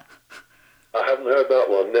that? I haven't heard that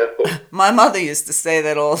one, no. My mother used to say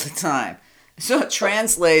that all the time. So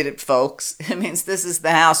translated, folks, it means this is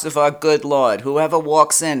the house of our good Lord. Whoever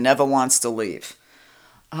walks in never wants to leave.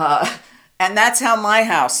 And that's how my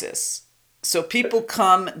house is. So people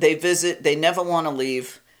come, they visit, they never want to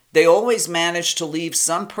leave. They always manage to leave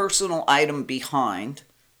some personal item behind,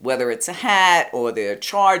 whether it's a hat or their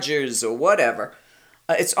chargers or whatever.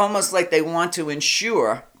 It's almost like they want to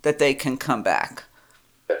ensure that they can come back.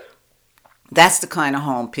 That's the kind of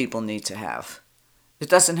home people need to have. It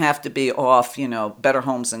doesn't have to be off, Better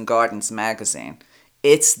Homes and Gardens magazine.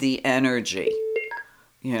 It's the energy,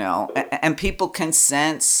 and people can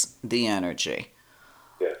sense the energy.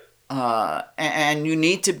 Yes. And you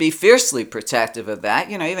need to be fiercely protective of that.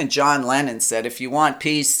 Even John Lennon said, if you want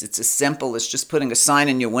peace, it's as simple as just putting a sign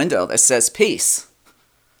in your window that says peace.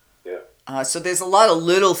 Yeah. So there's a lot of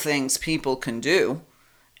little things people can do.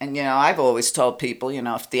 And, I've always told people,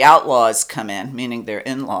 if the outlaws come in, meaning their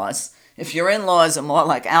in-laws, if your in-laws are more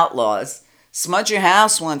like outlaws, smudge your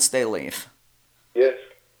house once they leave. Yes.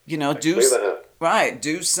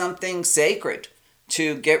 Do something sacred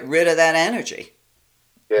to get rid of that energy.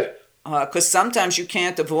 Yes. Because sometimes you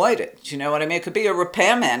can't avoid it. You know what I mean? It could be a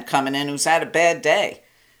repairman coming in who's had a bad day.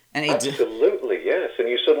 And Absolutely, yes. And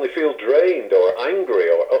you suddenly feel drained or angry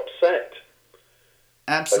or upset.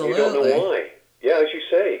 Absolutely. And you don't know why. Yeah, as you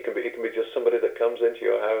say, it can be just somebody that comes into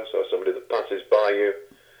your house or somebody that passes by you.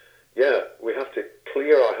 Yeah, we have to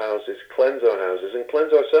clear our houses, cleanse our houses, and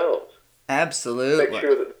cleanse ourselves. Absolutely. Make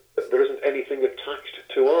sure that there isn't anything attached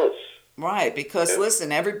to us. Right, because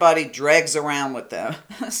listen, everybody drags around with them.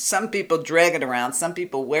 Some people drag it around, some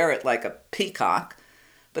people wear it like a peacock,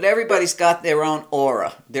 but everybody's got their own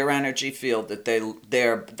aura, their energy field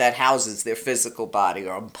that houses their physical body,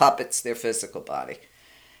 or puppets their physical body.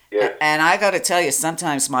 Yeah. And I got to tell you,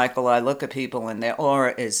 sometimes, Michael, I look at people and their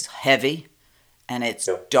aura is heavy and it's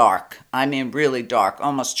dark. I mean, really dark,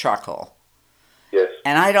 almost charcoal. Yes.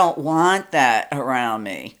 And I don't want that around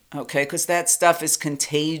me, okay? Because that stuff is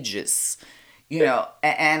contagious,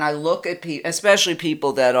 And I look at people, especially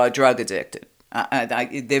people that are drug addicted.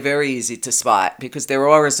 They're very easy to spot because their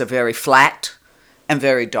auras are very flat and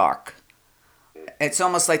very dark. It's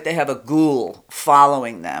almost like they have a ghoul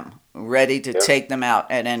following them, ready to take them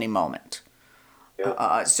out at any moment.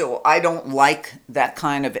 So I don't like that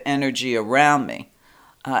kind of energy around me.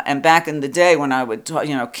 And back in the day when I would,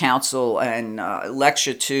 counsel and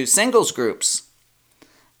lecture to singles groups,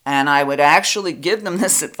 and I would actually give them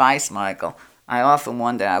this advice, Michael. I often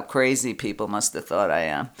wonder how crazy people must have thought I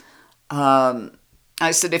am.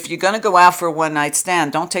 I said, if you're going to go out for a one-night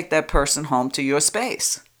stand, don't take that person home to your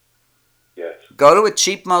space. Yes. Go to a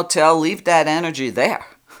cheap motel, leave that energy there.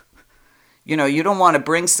 You don't want to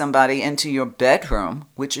bring somebody into your bedroom,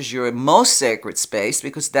 which is your most sacred space,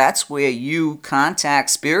 because that's where you contact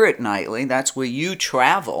spirit nightly. That's where you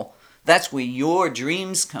travel. That's where your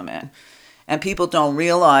dreams come in. And people don't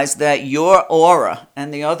realize that your aura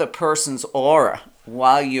and the other person's aura,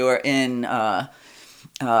 while you're in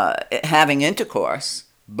having intercourse,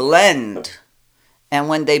 blend. And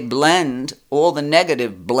when they blend, all the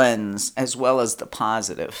negative blends as well as the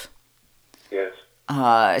positive. Yes.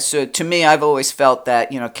 So to me, I've always felt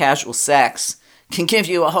that, casual sex can give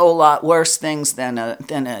you a whole lot worse things than a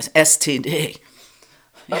STD.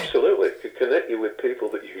 Absolutely. It could connect you with people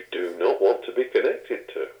that you do not want to be connected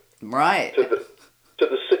to. Right. To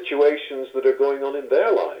the situations that are going on in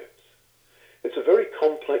their lives. It's a very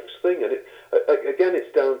complex thing, and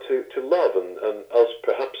it's down to love and us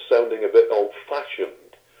perhaps sounding a bit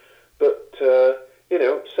old-fashioned. But,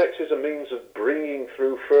 sex is a means of bringing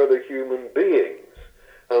through further human beings.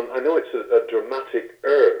 I know it's a dramatic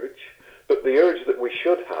urge, but the urge that we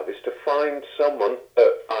should have is to find someone,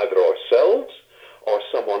 either ourselves or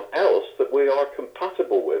someone else, that we are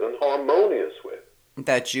compatible with and harmonious with.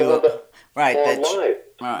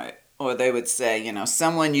 Right. Or they would say,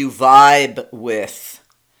 someone you vibe with.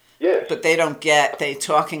 Yes. But they're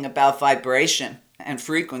talking about vibration and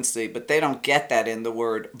frequency, but they don't get that in the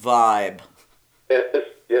word vibe.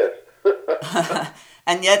 Yes.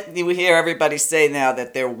 And yet you hear everybody say now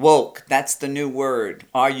that they're woke. That's the new word.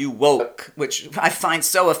 Are you woke? Which I find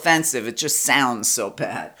so offensive. It just sounds so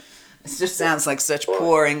bad. It just sounds like such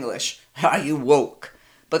poor English. Are you woke?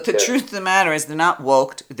 But the truth of the matter is they're not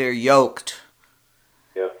woke, they're yoked.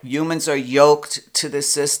 Yeah. Humans are yoked to the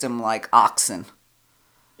system like oxen.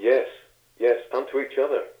 Yes, and to each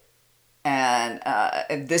other.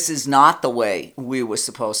 And this is not the way we were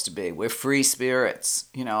supposed to be. We're free spirits,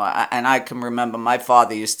 and I can remember my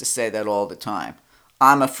father used to say that all the time.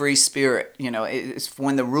 I'm a free spirit. It's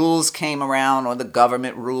when the rules came around or the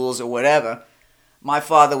government rules or whatever, My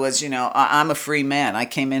father was, I'm a free man. I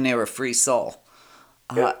came in there a free soul.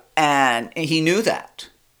 And he knew that.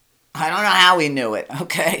 I don't know how he knew it,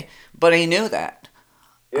 okay? But he knew that.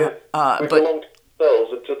 Yeah. We belong to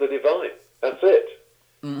ourselves and to the divine. That's it.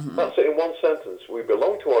 Mm-hmm. That's it in one sentence. We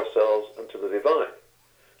belong to ourselves and to the divine.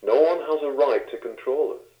 No one has a right to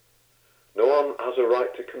control us. No one has a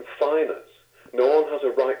right to confine us. No one has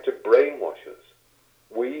a right to brainwash us.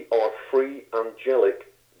 We are free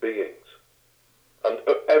angelic beings. And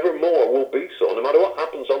evermore will be so, no matter what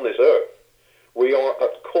happens on this earth. We are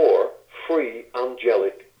at core free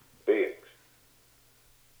angelic beings.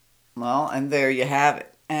 Well, and there you have it.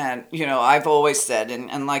 And, I've always said,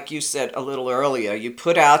 and like you said a little earlier, you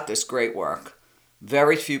put out this great work.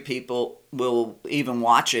 Very few people will even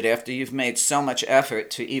watch it after you've made so much effort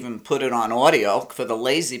to even put it on audio for the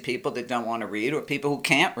lazy people that don't want to read or people who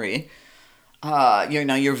can't read.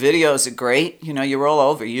 Your videos are great. You're all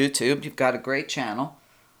over YouTube. You've got a great channel.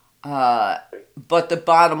 But the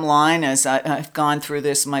bottom line is I've gone through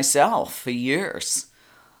this myself for years.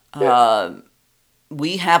 Yeah.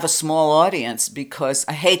 We have a small audience because,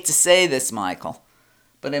 I hate to say this, Michael,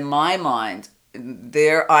 but in my mind,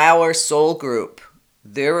 they're our soul group.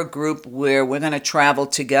 They're a group where we're going to travel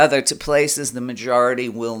together to places the majority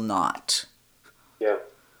will not. Yeah.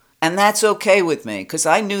 And that's okay with me, because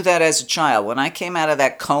I knew that as a child. When I came out of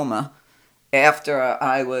that coma after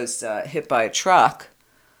I was hit by a truck,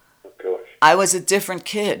 I was a different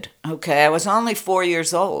kid, okay? I was only 4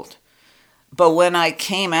 years old. But when I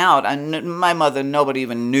came out, my mother, nobody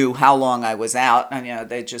even knew how long I was out. And,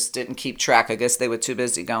 they just didn't keep track. I guess they were too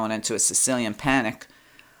busy going into a Sicilian panic.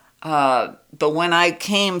 But when I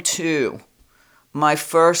came to, my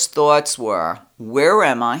first thoughts were, where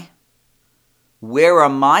am I? Where are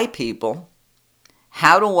my people?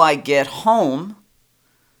 How do I get home?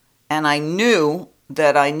 And I knew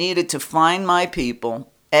that I needed to find my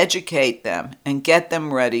people, educate them, and get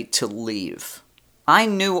them ready to leave. I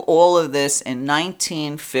knew all of this in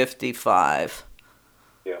 1955.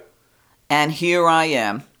 Yeah. And here I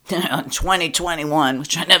am, in 2021,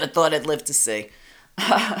 which I never thought I'd live to see,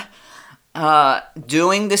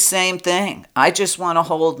 doing the same thing. I just want to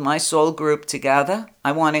hold my soul group together.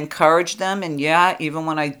 I want to encourage them. And even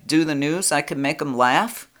when I do the news, I can make them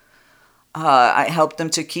laugh. I help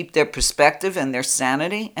them to keep their perspective and their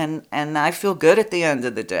sanity. And I feel good at the end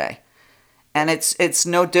of the day. And it's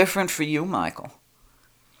no different for you, Michael.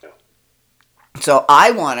 So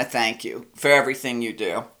I want to thank you for everything you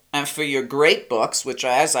do and for your great books, which,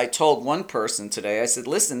 as I told one person today, I said,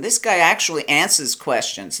 listen, this guy actually answers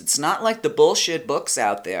questions. It's not like the bullshit books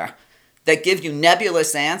out there that give you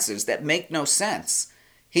nebulous answers that make no sense.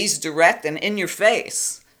 He's direct and in your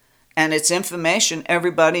face, and it's information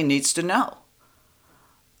everybody needs to know.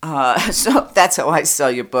 So that's how I sell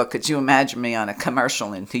your book. Could you imagine me on a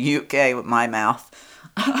commercial in the UK with my mouth?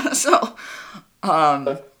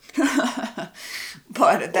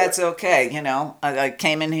 But that's okay, I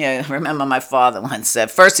came in here, remember my father once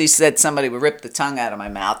said, first he said somebody would rip the tongue out of my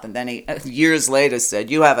mouth, and then he, years later, said,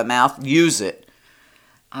 you have a mouth, use it.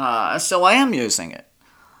 So I am using it.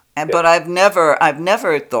 But I've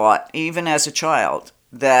never thought, even as a child,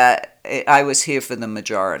 that I was here for the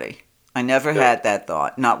majority. I never had that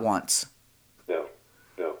thought, not once. No.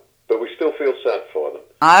 But we still feel sad for them.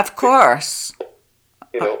 Of course.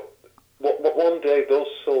 One day those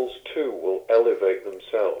souls too will elevate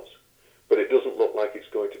themselves, but it doesn't look like it's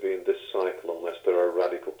going to be in this cycle unless there are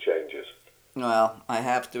radical changes. Well, I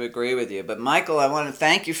have to agree with you. But Michael, I want to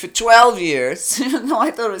thank you for 12 years. No,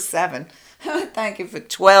 I thought it was 7. Thank you for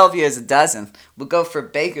 12 years, a dozen. We'll go for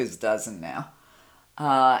Baker's dozen now.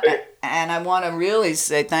 And I want to really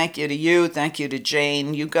say thank you to you, thank you to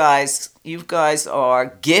Jane. You guys are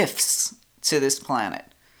gifts to this planet.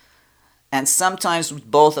 And sometimes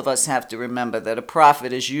both of us have to remember that a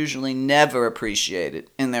prophet is usually never appreciated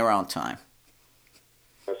in their own time.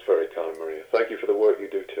 That's very kind, Meria. Thank you for the work you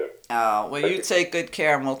do too. Oh, well, you take good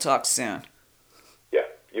care and we'll talk soon. Yeah,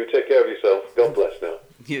 you take care of yourself. God bless now.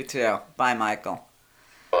 You too. Bye, Michael.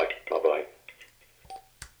 Bye. Bye-bye.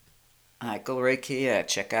 Michael Reccia,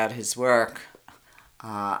 check out his work.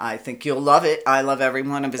 I think you'll love it. I love every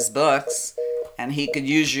one of his books. And he could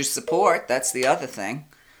use your support. That's the other thing.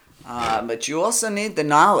 But you also need the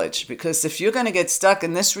knowledge, because if you're going to get stuck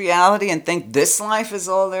in this reality and think this life is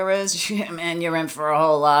all there is, man, you're in for a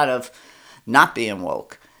whole lot of not being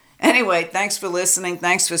woke. Anyway, thanks for listening.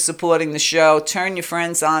 Thanks for supporting the show. Turn your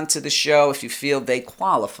friends on to the show if you feel they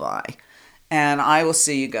qualify. And I will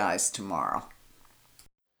see you guys tomorrow.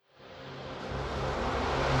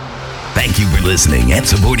 Thank you for listening and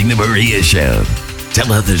supporting The Meria Show.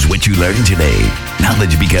 Tell others what you learned today.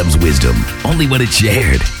 Knowledge becomes wisdom only when it's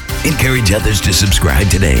shared. Encourage others to subscribe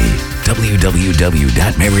today. www.meria.net.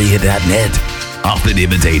 Often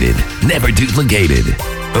imitated, never duplicated.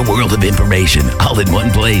 A world of information all in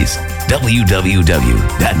one place.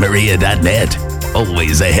 www.meria.net.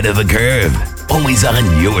 Always ahead of the curve. Always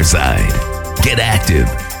on your side. Get active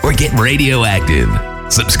or get radioactive.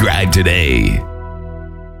 Subscribe today.